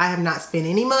I have not spent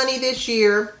any money this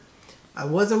year. I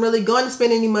wasn't really going to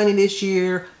spend any money this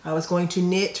year. I was going to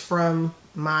knit from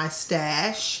my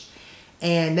stash,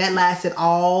 and that lasted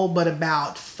all but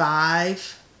about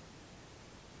 5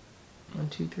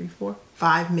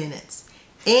 minutes.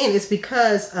 And it's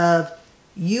because of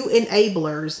you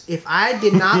enablers. If I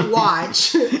did not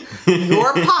watch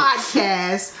your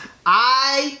podcast,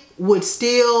 I would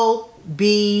still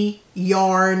be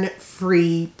yarn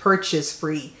free, purchase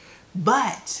free.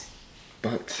 But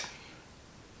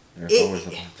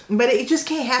it just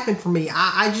can't happen for me.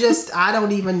 I don't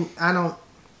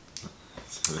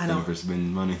for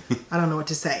spending money. I don't know what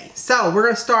to say. So we're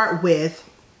gonna start with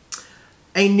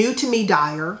a new to me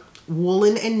Dyer,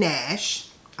 Woolen and Nash.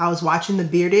 I was watching the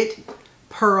Bearded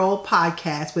Pearl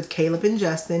podcast with Caleb and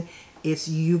Justin. It's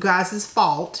you guys'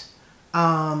 fault.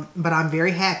 But I'm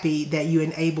very happy that you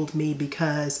enabled me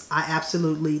because I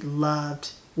absolutely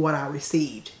loved what I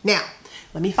received. Now,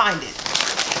 let me find it.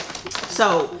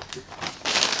 So,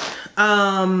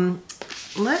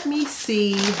 let me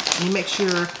see. Let me make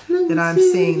sure that I'm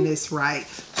saying this right.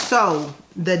 So,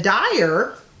 the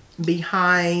Dyer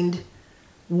behind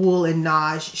Wool and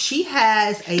Nash, she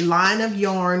has a line of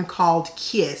yarn called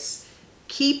Kiss.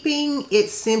 Keeping It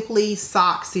Simply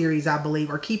Sock series, I believe,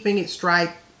 or Keeping It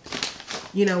Striped.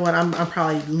 You know what? I'm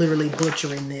probably literally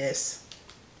butchering this.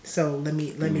 So let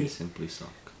me Simply Sock.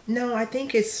 No, I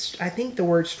think the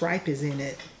word stripe is in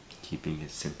it. Keeping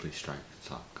It Simply Striped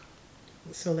Sock.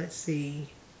 So let's see.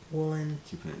 Woolen.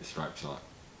 Keeping It Striped Sock.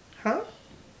 Huh?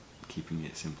 Keeping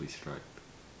It Simply Striped.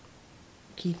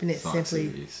 Keeping It Sock Simply.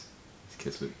 Series. It's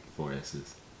Kiss with 4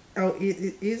 S's. Oh,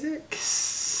 is it?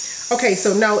 Okay,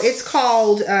 so no, it's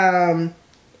called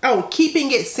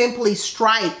Keeping It Simply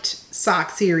Striped Sock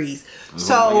Series.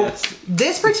 So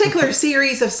this particular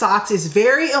series of socks is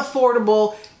very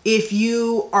affordable if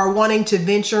you are wanting to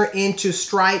venture into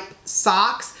striped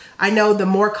socks. I know the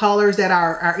more colors that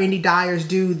our indie dyers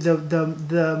do,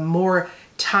 the more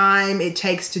time it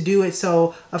takes to do it.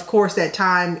 So of course that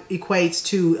time equates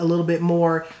to a little bit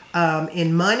more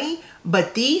in money.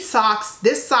 But these socks,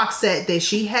 this sock set that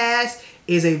she has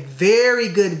is a very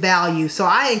good value. So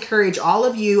I encourage all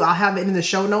of you, I'll have it in the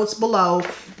show notes below,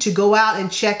 to go out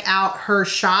and check out her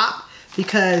shop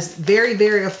because very,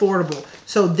 very affordable.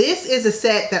 So this is a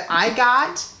set that I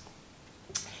got,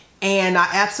 and I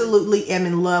absolutely am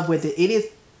in love with it. It is,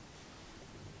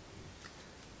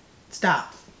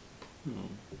 stop.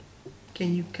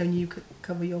 Can you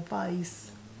cover your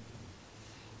face?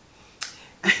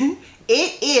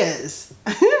 It is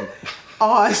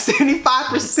on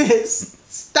 75%.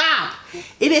 Stop.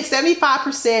 It is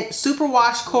 75%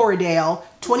 superwash Corriedale,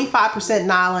 25%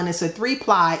 nylon. It's a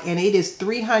 3-ply, and it is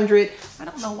 300. I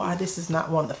don't know why this is not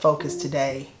wanting to focus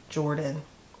today, Jordan.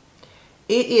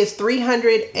 It is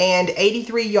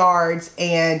 383 yards,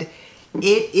 and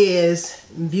it is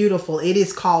beautiful. It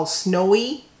is called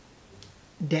Snowy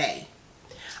Day.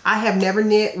 I have never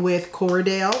knit with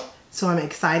Corriedale, so I'm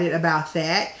excited about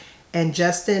that. And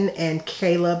Justin and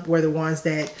Caleb were the ones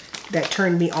that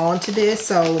turned me on to this.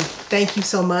 So thank you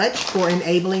so much for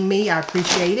enabling me. I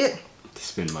appreciate it.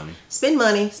 Spend money. Spend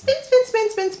money.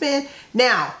 Spend.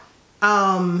 Now,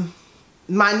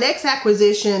 my next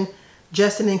acquisition,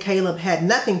 Justin and Caleb had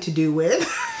nothing to do with.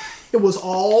 It was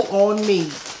all on me.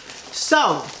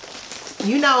 So,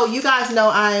 you guys know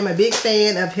I am a big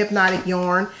fan of Hypnotic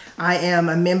yarn. I am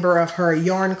a member of her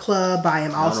yarn club. I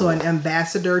am also an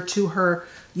ambassador to her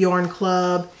yarn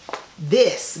club.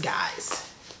 This,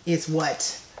 guys, is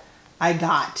what I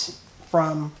got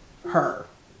from her.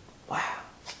 Wow.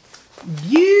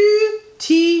 Beautiful.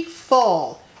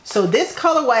 So this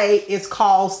colorway is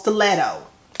called Stiletto.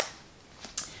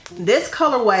 This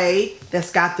colorway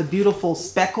that's got the beautiful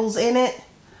speckles in it,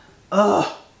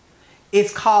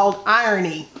 it's called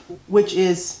Irony, which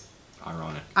is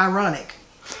ironic.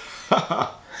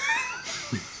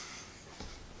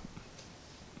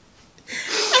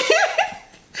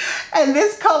 And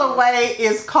this colorway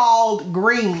is called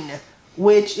Green,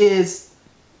 which is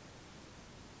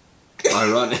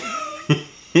ironic.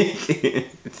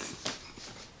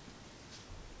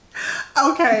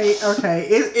 Okay.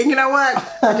 You know what?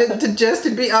 Just to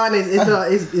be honest,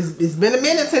 it's been a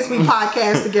minute since we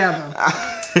podcast together.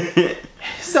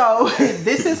 So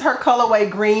this is her colorway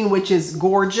Green, which is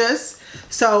gorgeous.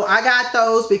 So I got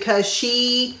those because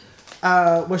she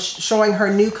was showing her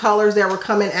new colors that were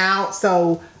coming out.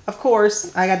 So of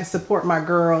course I got to support my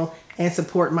girl and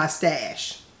support my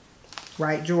stash.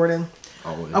 Right, Jordan?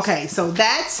 Always. Okay, so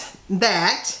that's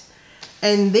that.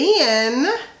 And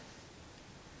then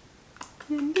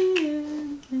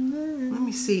let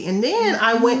me see. And then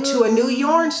I went to a new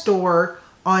yarn store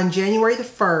on January the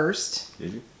 1st.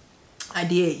 Did you? I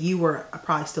did. You were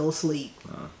probably still asleep.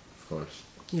 Of course.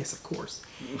 Yes, of course.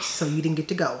 So you didn't get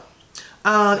to go.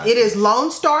 It is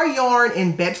Lone Star Yarn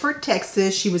in Bedford,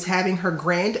 Texas. She was having her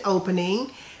grand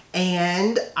opening,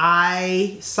 and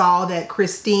I saw that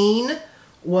Christine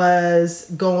was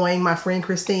going, my friend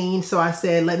Christine. So I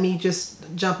said, let me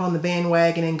just jump on the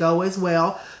bandwagon and go as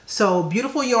well. So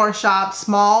beautiful yarn shop,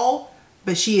 small,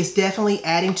 but she is definitely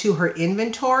adding to her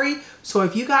inventory. So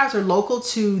if you guys are local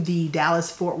to the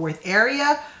Dallas-Fort Worth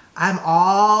area, I'm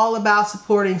all about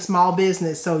supporting small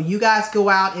business. So you guys go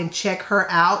out and check her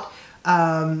out.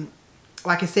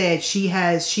 Like I said, she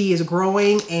is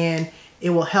growing, and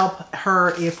it will help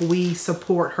her if we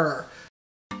support her.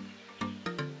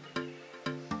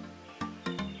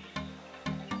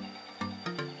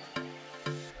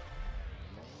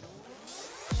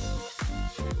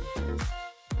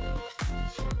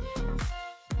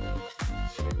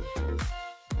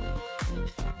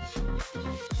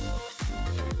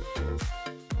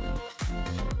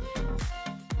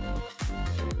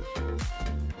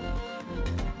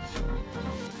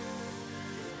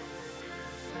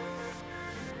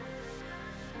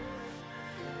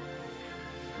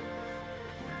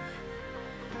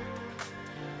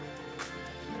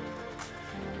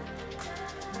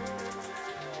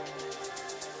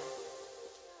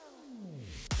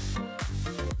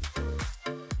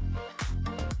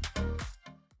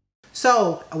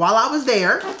 So while I was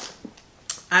there,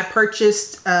 I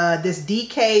purchased this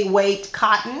DK weight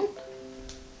cotton,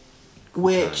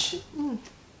 which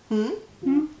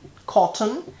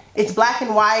cotton. It's black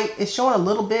and white. It's showing a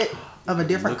little bit of a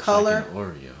different color. Like an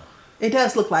Oreo. It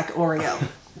does look like Oreo.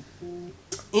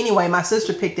 Anyway, my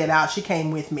sister picked it out. She came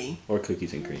with me. Or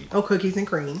cookies and cream. Oh, cookies and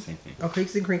cream. Same thing. Oh,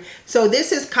 cookies and cream. So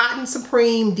this is Cotton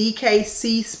Supreme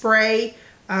DKC spray.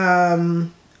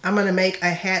 I'm going to make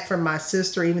a hat for my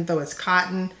sister, even though it's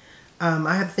cotton.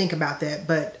 I have to think about that.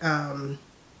 But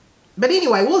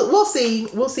anyway, we'll see.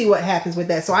 We'll see what happens with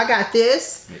that. So I got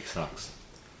this. Make socks.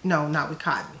 No, not with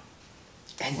cotton.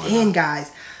 And then,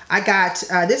 guys, I got,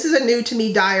 this is a new to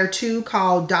me Dyer too,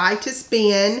 called Dye to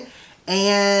Spin.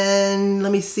 And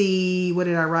let me see, what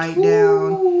did I write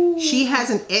down? She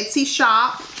has an Etsy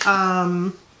shop,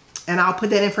 and I'll put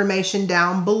that information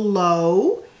down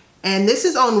below. And this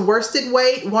is on worsted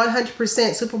weight, 100%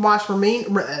 superwash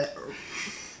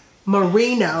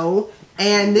merino.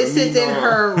 And this is in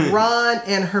her Ron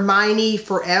and Hermione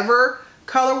Forever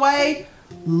colorway.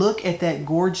 Look at that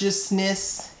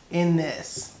gorgeousness in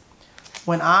this.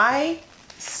 When I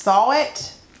saw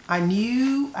it, I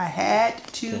knew I had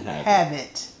to have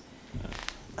it.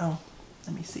 Oh,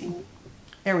 let me see.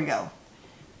 There we go.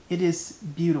 It is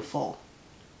beautiful.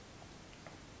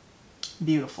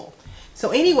 Beautiful.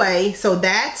 So anyway, so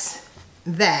that's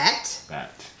that.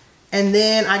 And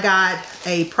then I got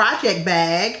a project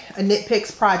bag, a Knit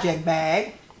Picks project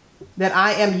bag that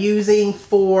I am using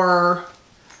for,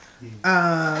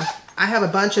 I have a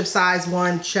bunch of size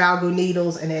 1 Chiagoo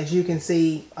needles, and as you can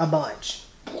see, a bunch.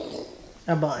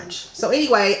 So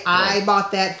anyway, I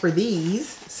bought that for these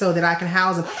so that I can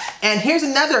house them. And here's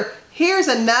another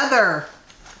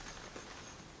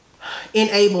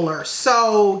enabler.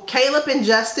 So Caleb and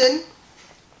Justin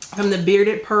from the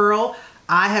Bearded Pearl,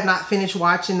 I have not finished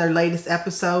watching their latest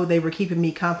episode. They were keeping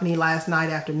me company last night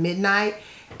after midnight,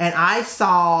 and I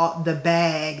saw the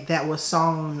bag that was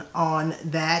sewn on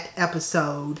that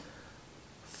episode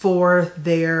for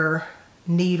their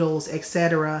needles,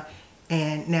 etc.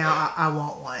 And now I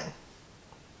want one.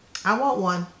 I want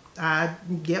one. I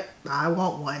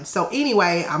want one. So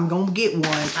anyway, I'm gonna get one,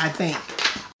 I think.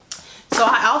 So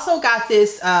I also got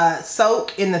this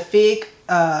soak in the fig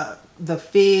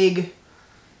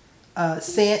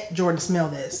scent. Jordan, smell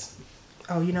this.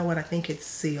 Oh, you know what? I think it's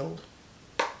sealed.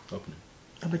 Open it.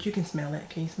 Oh, but you can smell it.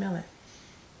 Can you smell it?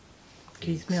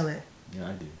 Can you smell it? Yeah,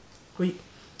 I do. Well,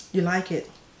 you like it?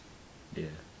 Yeah.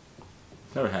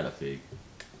 I've never had a fig.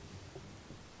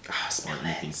 Oh, smell Or it.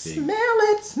 anything fig. Smell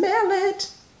it. Smell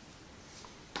it.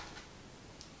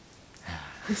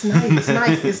 It's nice. It's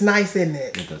nice. It's nice, isn't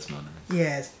it? It does smell nice.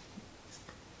 Yes.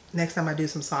 Next time I do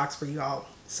some socks for you, I'll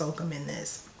soak them in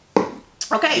this.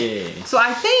 Okay. Yeah. So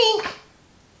I think,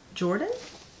 Jordan,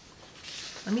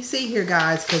 let me see here,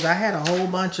 guys, because I had a whole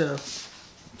bunch of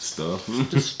stuff.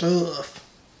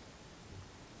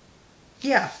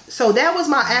 Yeah. So that was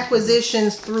my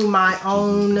acquisitions through my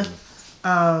own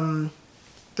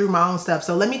stuff.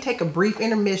 So let me take a brief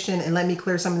intermission and let me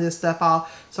clear some of this stuff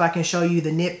off so I can show you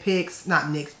the knit picks,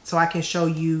 so I can show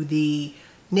you the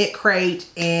KnitCrate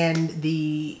and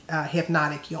the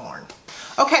Hypnotic yarn.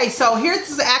 Okay, so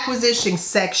here's the acquisition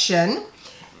section,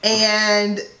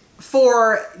 and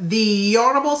for the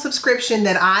Yarnable subscription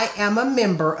that I am a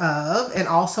member of and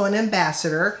also an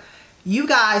ambassador, you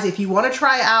guys, if you want to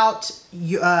try out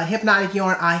Hypnotic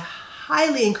yarn, I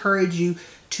highly encourage you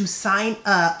to sign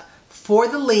up for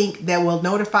the link that will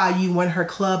notify you when her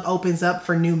club opens up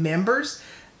for new members.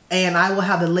 And I will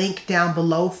have the link down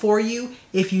below for you.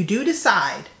 If you do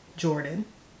decide, Jordan,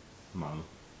 Mom.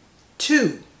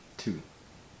 to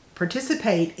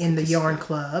participate in the yarn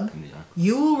club,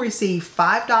 you will receive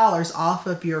 $5 off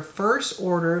of your first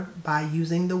order by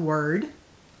using the word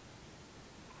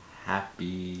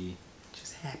happy.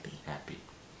 Just happy. Happy.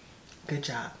 Good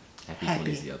job.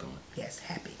 Happy is the other one. Yes,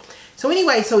 happy. So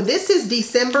anyway, so this is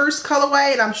December's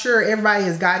colorway, and I'm sure everybody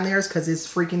has gotten theirs because it's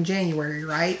freaking January,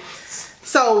 right?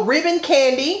 So ribbon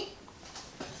candy.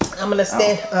 I'm gonna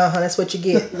stand. That's what you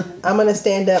get. I'm gonna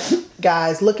stand up,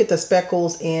 guys. Look at the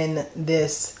speckles in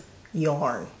this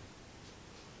yarn,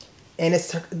 and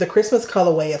it's the Christmas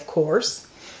colorway, of course.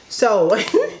 So,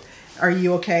 are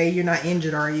you okay? You're not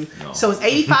injured, are you? No. So it's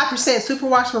 85%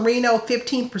 superwash merino,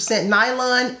 15%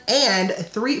 nylon, and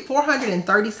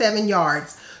 437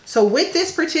 yards. So with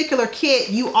this particular kit,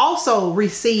 you also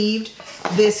received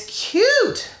this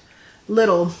cute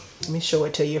little. Let me show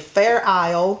it to you. Fair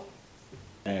Isle.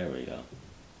 There we go.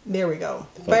 There we go.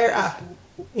 Fair Isle.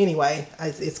 Anyway,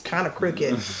 it's kind of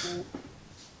crooked.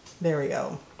 There we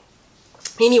go.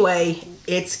 Anyway,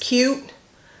 it's cute.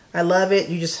 I love it.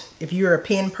 If you're a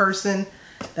pin person,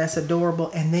 that's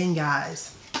adorable. And then,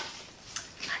 guys,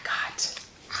 I got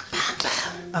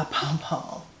a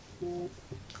pom-pom.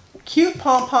 Cute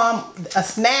pom-pom, a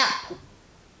snap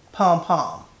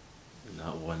pom-pom.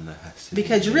 Not one that has to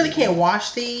because you really can't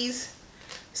wash these.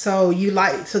 So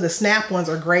the snap ones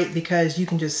are great because you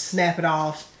can just snap it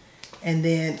off. And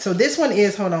then, so this one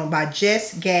is, hold on, by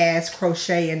Jess Gas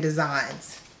Crochet and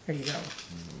Designs. There you go.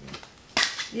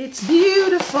 It's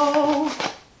beautiful.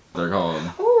 They're called.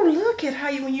 Oh, look at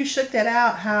how when you shook that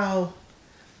out, how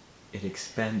it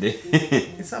expanded.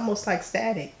 It's almost like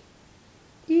static.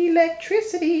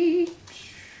 Electricity.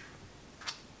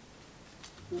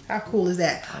 How cool is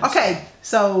that? Okay,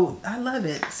 so I love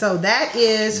it. So that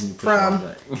is from,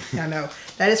 I know,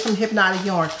 that is from Hypnotic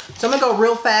Yarn. So I'm gonna go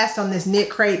real fast on this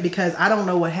KnitCrate because I don't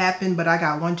know what happened, but I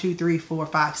got 1, 2, 3, 4,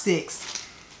 5, 6.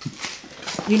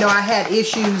 You know, I had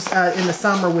issues in the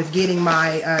summer with getting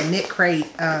my KnitCrate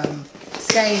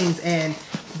skeins, and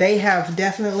they have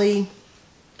definitely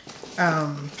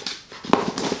done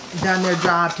their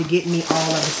job to get me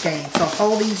all of the skeins. So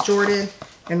hold these, Jordan,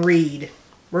 and read.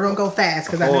 We're gonna go fast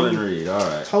because I know hold and read. All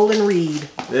right. Hold and read.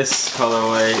 This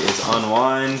colorway is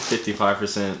unwind,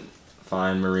 55%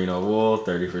 fine merino wool,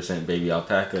 30% baby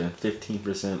alpaca, and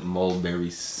 15% mulberry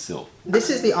silk. This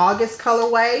is the August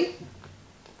colorway.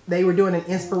 They were doing an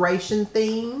inspiration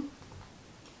theme.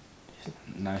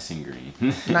 Nice and green.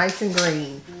 Nice and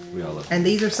green. We all love and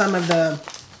these are some of the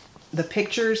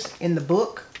pictures in the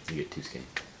book. You get 2 skeins.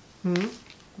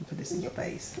 Put this in your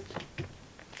face.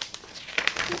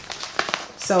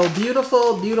 So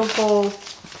beautiful, beautiful.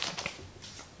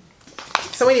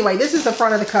 So anyway, this is the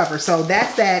front of the cover. So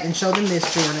that's that, and show them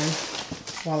this, Jordan,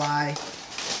 while I.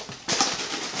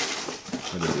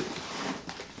 What is it?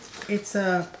 It's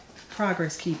a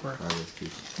progress keeper. Progress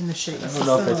keeper. In the shape. I don't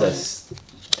know if it's a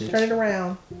stitch. Turn it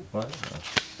around. What?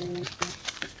 Oh.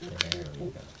 There we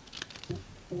go.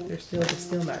 It's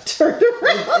still not turned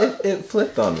around. It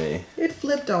flipped on me. It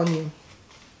flipped on you.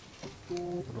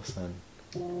 Little sun.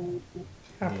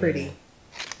 How pretty.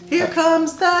 Here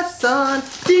comes the sun.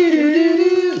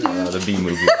 Doo-doo-doo-doo-doo. The B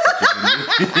movie.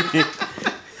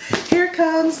 Here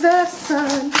comes the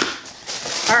sun.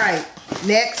 All right,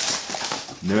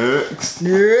 next. Next.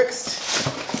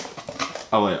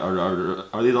 Oh wait,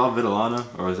 are these all Vitellana,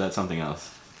 or is that something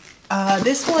else?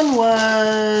 This one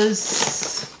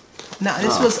was. No,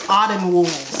 this was Auden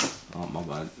Wools. Oh my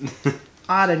bad.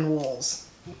 Auden Wools.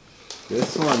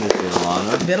 This one is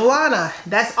Vitellana. Vitellana.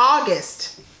 That's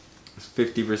August.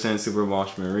 50%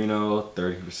 superwash merino,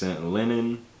 30%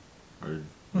 linen, or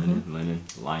linen,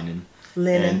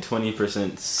 and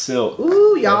 20% silk.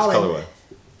 Ooh, y'all. That's colorway.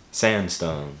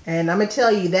 Sandstone. And I'm gonna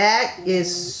tell you, that is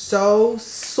so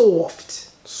soft.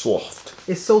 Soft.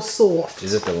 It's so soft.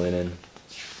 Is it the linen?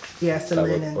 Yeah, it's the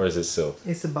linen. Or is it silk?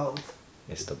 It's the both.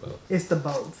 It's the both. It's the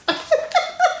both.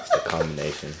 It's the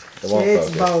combination. It won't it's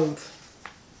focus. Both.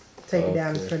 Take it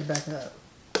down and turn it back up.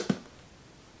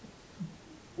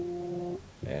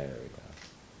 There we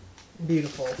go.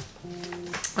 Beautiful.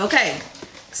 Okay,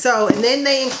 so and then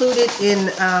they included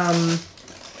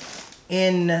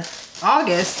in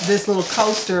August this little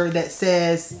coaster that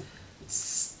says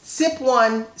 "Sip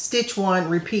one, stitch one,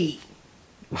 repeat."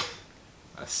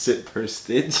 A sip per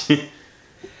stitch.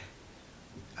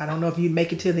 I don't know if you'd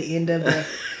make it to the end of the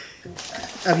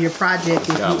of your project.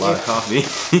 If Got a lot of coffee.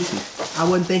 I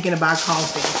wasn't thinking about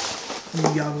coffee, you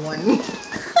young one.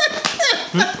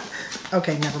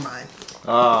 Okay, never mind.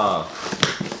 Oh,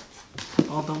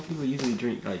 don't people usually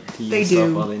drink like tea They and do.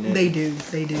 stuff while they knit? They do.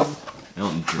 They do. They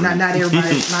don't drink. Not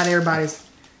everybody's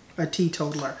a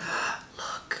teetotaler.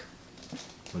 Look.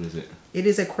 What is it? It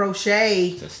is a crochet.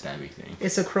 It's a stabby thing.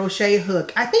 It's a crochet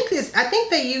hook. I think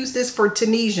they use this for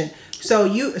Tunisian. So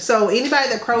anybody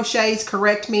that crochets,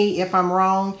 correct me if I'm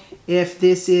wrong. If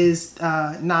this is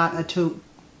not a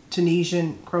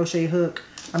Tunisian crochet hook,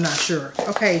 I'm not sure.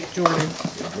 Okay, Jordan,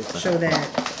 show that.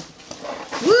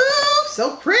 Woo!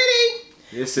 So pretty.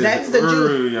 This is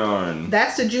Uru yarn.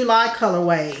 That's the July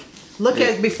colorway. Look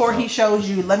at before he shows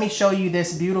you. Let me show you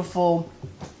this beautiful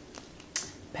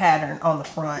pattern on the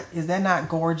front. Is that not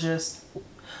gorgeous?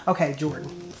 Okay, Jordan.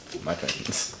 My turn.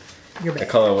 You're back.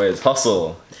 The colorway is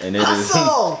Hustle, and it is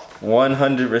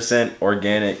 100%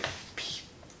 organic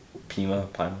Pima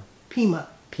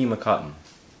cotton.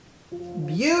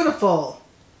 Beautiful.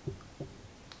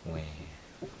 Wow.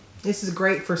 This is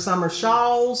great for summer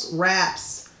shawls,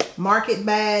 wraps, market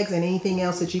bags, and anything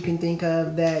else that you can think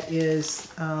of that is,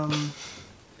 I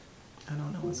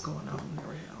don't know what's going on. There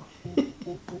we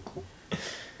go.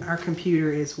 Our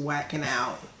computer is whacking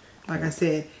out. Like I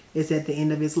said, it's at the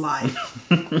end of its life.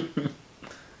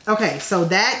 Okay, so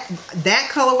that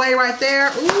colorway right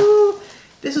there, ooh,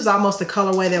 this was almost the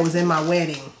colorway that was in my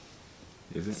wedding.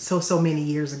 Is it? So many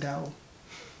years ago.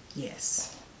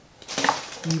 Yes.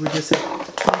 You were just a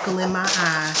twinkle in my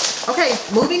eye. Okay,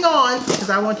 moving on,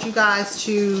 because I want you guys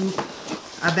to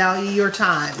value your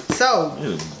time. So. It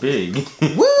was big.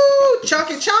 Woo!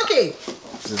 Chunky.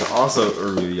 This is also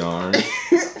Uru yarn.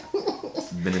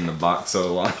 It's been in the box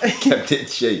so long, I kept it in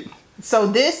shape. So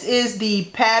this is the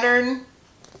pattern.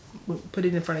 Put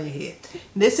it in front of your head.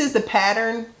 This is the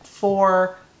pattern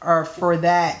for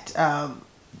that.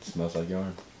 It smells like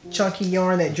yarn. Chunky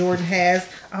yarn that Jordan has.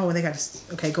 Oh, they got this.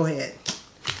 Okay, go ahead.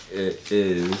 It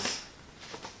is.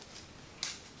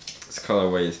 This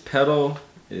colorway is Petal.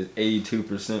 It is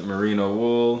 82% merino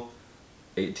wool,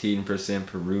 18%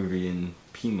 Peruvian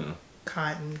Pima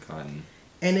Cotton. cotton.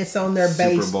 And it's on their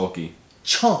base. Super bulky.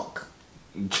 Chunk.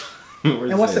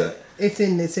 And what's it? It's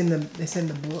in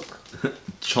the book.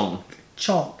 Chonk.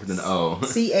 Chonk. With an O.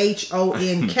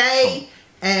 CHONK.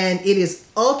 And it is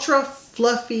ultra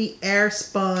fluffy air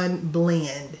spun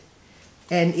blend.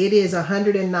 And it is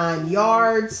 109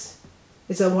 yards.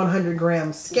 It's a 100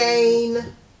 gram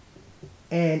skein.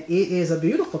 And it is a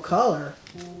beautiful color.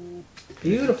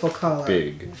 Beautiful color.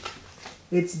 Big.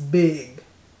 It's big.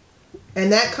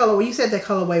 And that color, you said that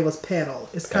colorway was petal.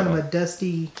 It's kind of a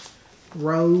dusty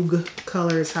rogue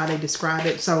color is how they describe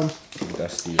it. So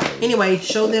dusty rogue. Anyway,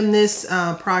 show them this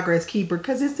progress keeper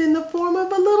because it's in the form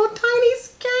of a little tiny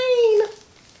skein.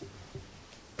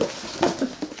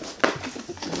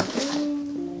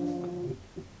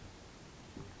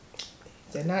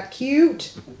 Is that not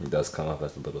cute? It does come up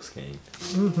as a little skein.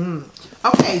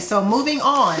 Okay, so moving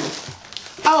on.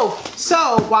 Oh,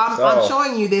 so while I'm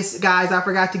showing you this, guys, I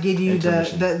forgot to give you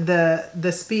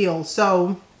the spiel.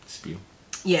 So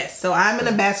yes, so I'm an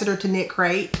ambassador to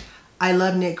KnitCrate. I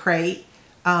love KnitCrate.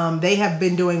 They have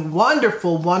been doing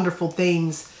wonderful, wonderful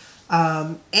things.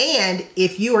 And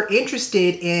if you are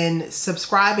interested in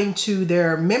subscribing to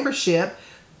their membership,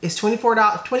 it's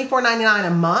 $24.99 a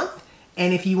month.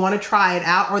 And if you want to try it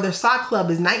out, or their sock club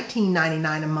is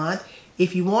 $19.99 a month.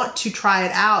 If you want to try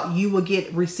it out, you will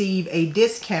receive a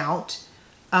discount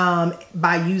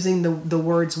by using the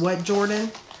words what,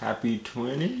 Jordan? Happy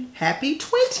 20? Happy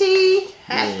 20.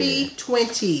 Happy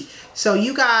 20. So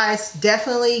you guys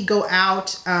definitely go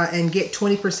out and get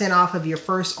 20% off of your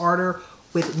first order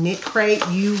with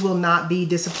KnitCrate. You will not be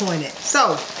disappointed.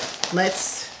 So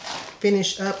let's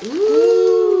finish up.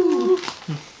 Ooh.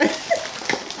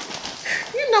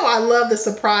 You know I love the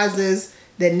surprises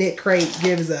that KnitCrate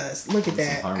gives us. Look at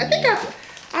that.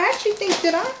 I actually think,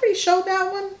 did I already show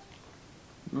that one?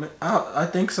 I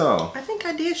think so. I think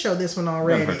I did show this one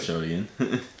already. Never showed you.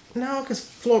 No, because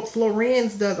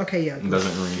Florenz does. Okay, yeah.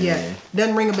 Doesn't ring. Yeah,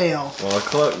 doesn't ring a bell. Well,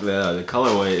 the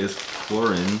colorway is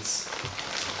Florenz.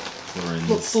 Florenz.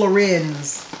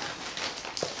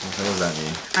 What does that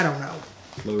mean? I don't know.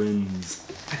 Florenz.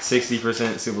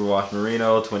 60% superwash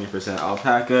merino, 20%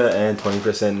 alpaca, and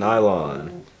 20%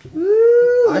 nylon.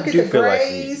 Ooh, look at the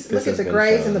grays. Look at the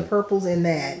grays and the purples in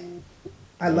that.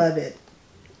 I love it.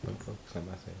 Don't focus on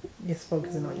my face. It's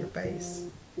focusing on your face.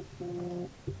 Yeah.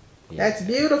 That's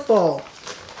beautiful.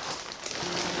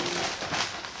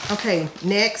 Okay,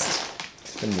 next.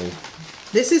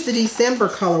 This is the December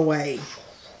colorway.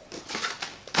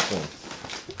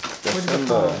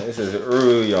 December. This is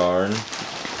Uru yarn.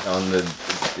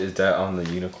 Is that on the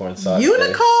unicorn side?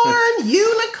 Unicorn!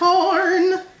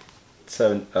 Unicorn!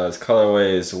 So its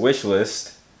colorway is wish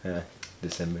list.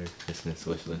 December Christmas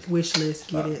wish list. Wish list,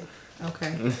 get it.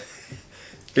 Okay.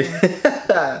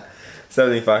 75%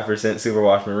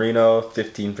 superwash merino,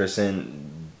 15%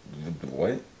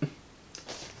 what?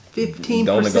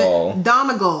 15%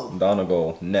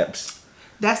 Donegal. Nips.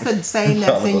 That's the same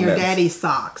that's in your daddy's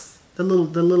socks. The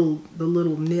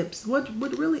little nips. What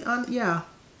really on? Yeah.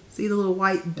 See the little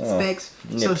white specks.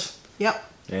 Nips. So yep.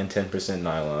 And 10%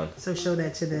 nylon. So show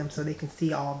that to them so they can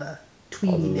see all the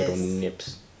tweediness. All the little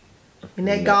nips. Isn't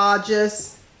that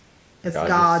gorgeous? It's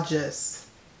gorgeous.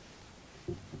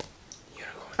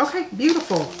 Okay,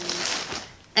 beautiful.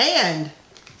 And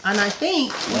I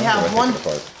think we have one.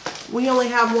 We only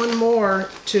have one more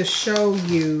to show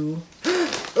you.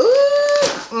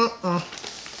 Ooh!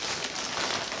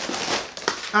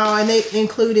 Oh, and they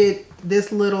included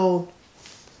this little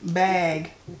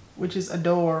bag, which is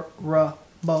adorable.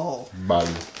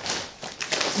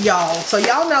 Y'all, so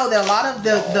y'all know that a lot of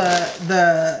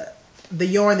the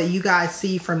yarn that you guys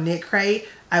see from KnitCrate,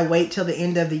 I wait till the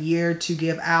end of the year to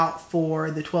give out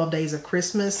for the 12 Days of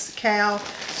Christmas Cal.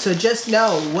 So just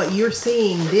know what you're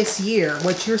seeing this year,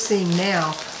 what you're seeing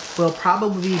now, will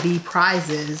probably be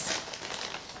prizes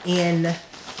in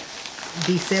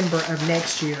December of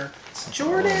next year.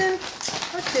 Jordan,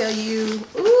 I tell you,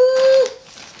 ooh.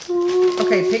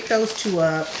 Okay, pick those two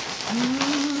up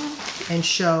and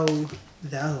show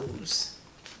those.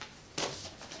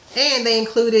 And they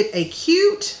included a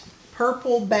cute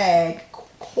purple bag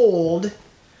called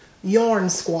Yarn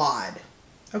Squad.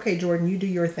 Okay, Jordan, you do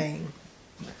your thing.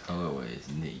 The colorway is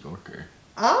New Yorker.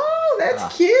 Oh,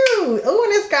 that's cute. Oh,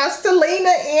 and it's got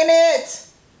Stellina in it.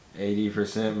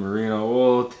 80% merino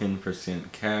wool,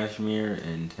 10% cashmere,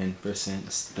 and 10%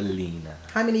 Stellina.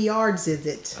 How many yards is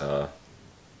it?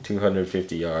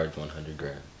 250 yards, 100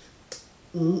 grams.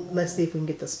 Let's see if we can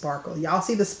get the sparkle. Y'all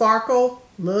see the sparkle?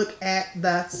 Look at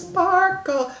the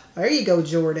sparkle. There you go,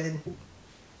 Jordan.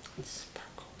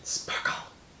 Sparkle. It's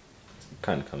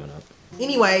kind of coming up.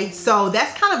 Anyway, so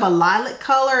that's kind of a lilac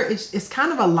color. It's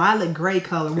kind of a lilac gray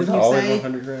color. Wouldn't you say?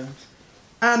 100 grams?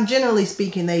 Generally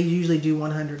speaking, they usually do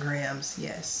 100 grams.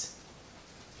 Yes.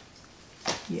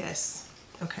 Yes.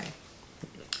 Okay.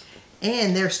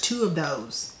 And there's 2 of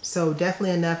those, so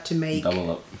definitely enough to make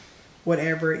double up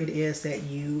whatever it is that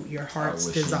your heart's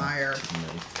desire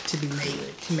to be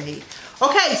made.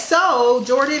 Okay, so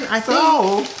Jordan, I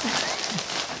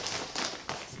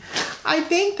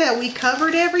think that we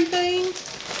covered everything.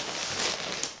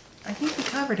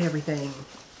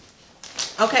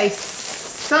 Okay,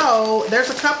 so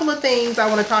there's a couple of things I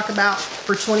want to talk about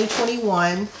for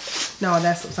 2021. No,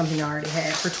 that's something I already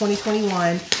had for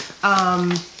 2021.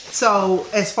 So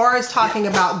as far as talking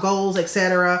about goals,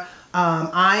 etc.,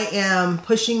 I am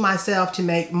pushing myself to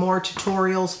make more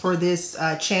tutorials for this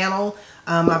channel.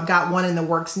 I've got one in the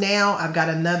works now. I've got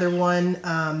another one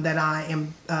that I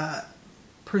am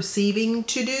perceiving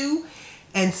to do.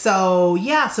 And so,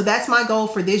 yeah, so that's my goal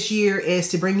for this year, is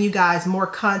to bring you guys more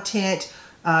content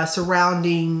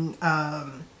surrounding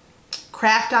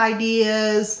craft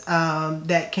ideas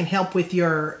that can help with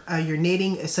your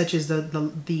knitting, such as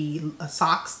the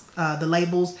socks, the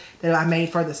labels that I made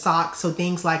for the socks, so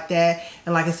things like that.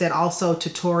 And like I said, also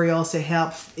tutorials to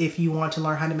help if you want to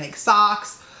learn how to make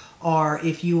socks, or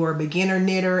if you are a beginner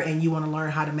knitter and you want to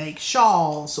learn how to make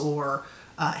shawls or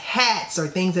hats or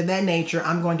things of that nature.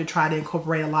 I'm going to try to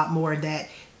incorporate a lot more of that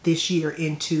this year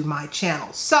into my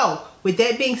channel. So with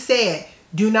that being said,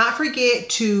 do not forget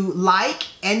to like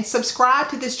and subscribe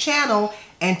to this channel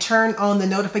and turn on the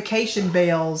notification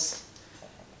bells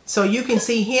so you can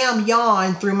see him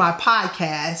yawn through my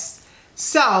podcast,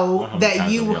 so that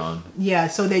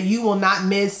you will not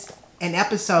miss an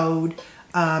episode,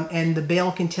 and the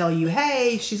bell can tell you,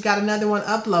 hey, she's got another one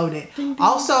uploaded. Ding, ding.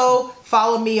 Also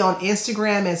follow me on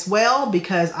Instagram as well,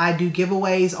 because I do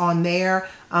giveaways on there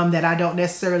that I don't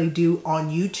necessarily do on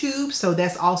YouTube. So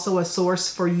that's also a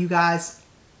source for you guys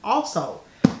also.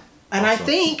 And I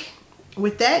think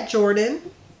with that, Jordan,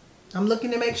 I'm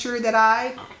looking to make sure that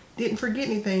I didn't forget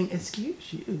anything.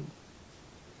 Excuse you.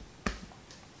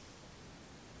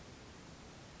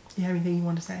 You have anything you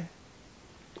want to say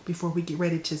before we get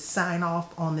ready to sign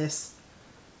off on this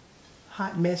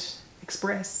Hot Mess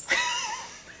Express?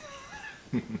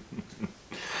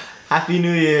 Happy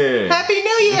New Year! Happy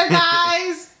New Year,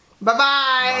 guys!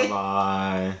 Bye-bye!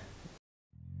 Bye-bye!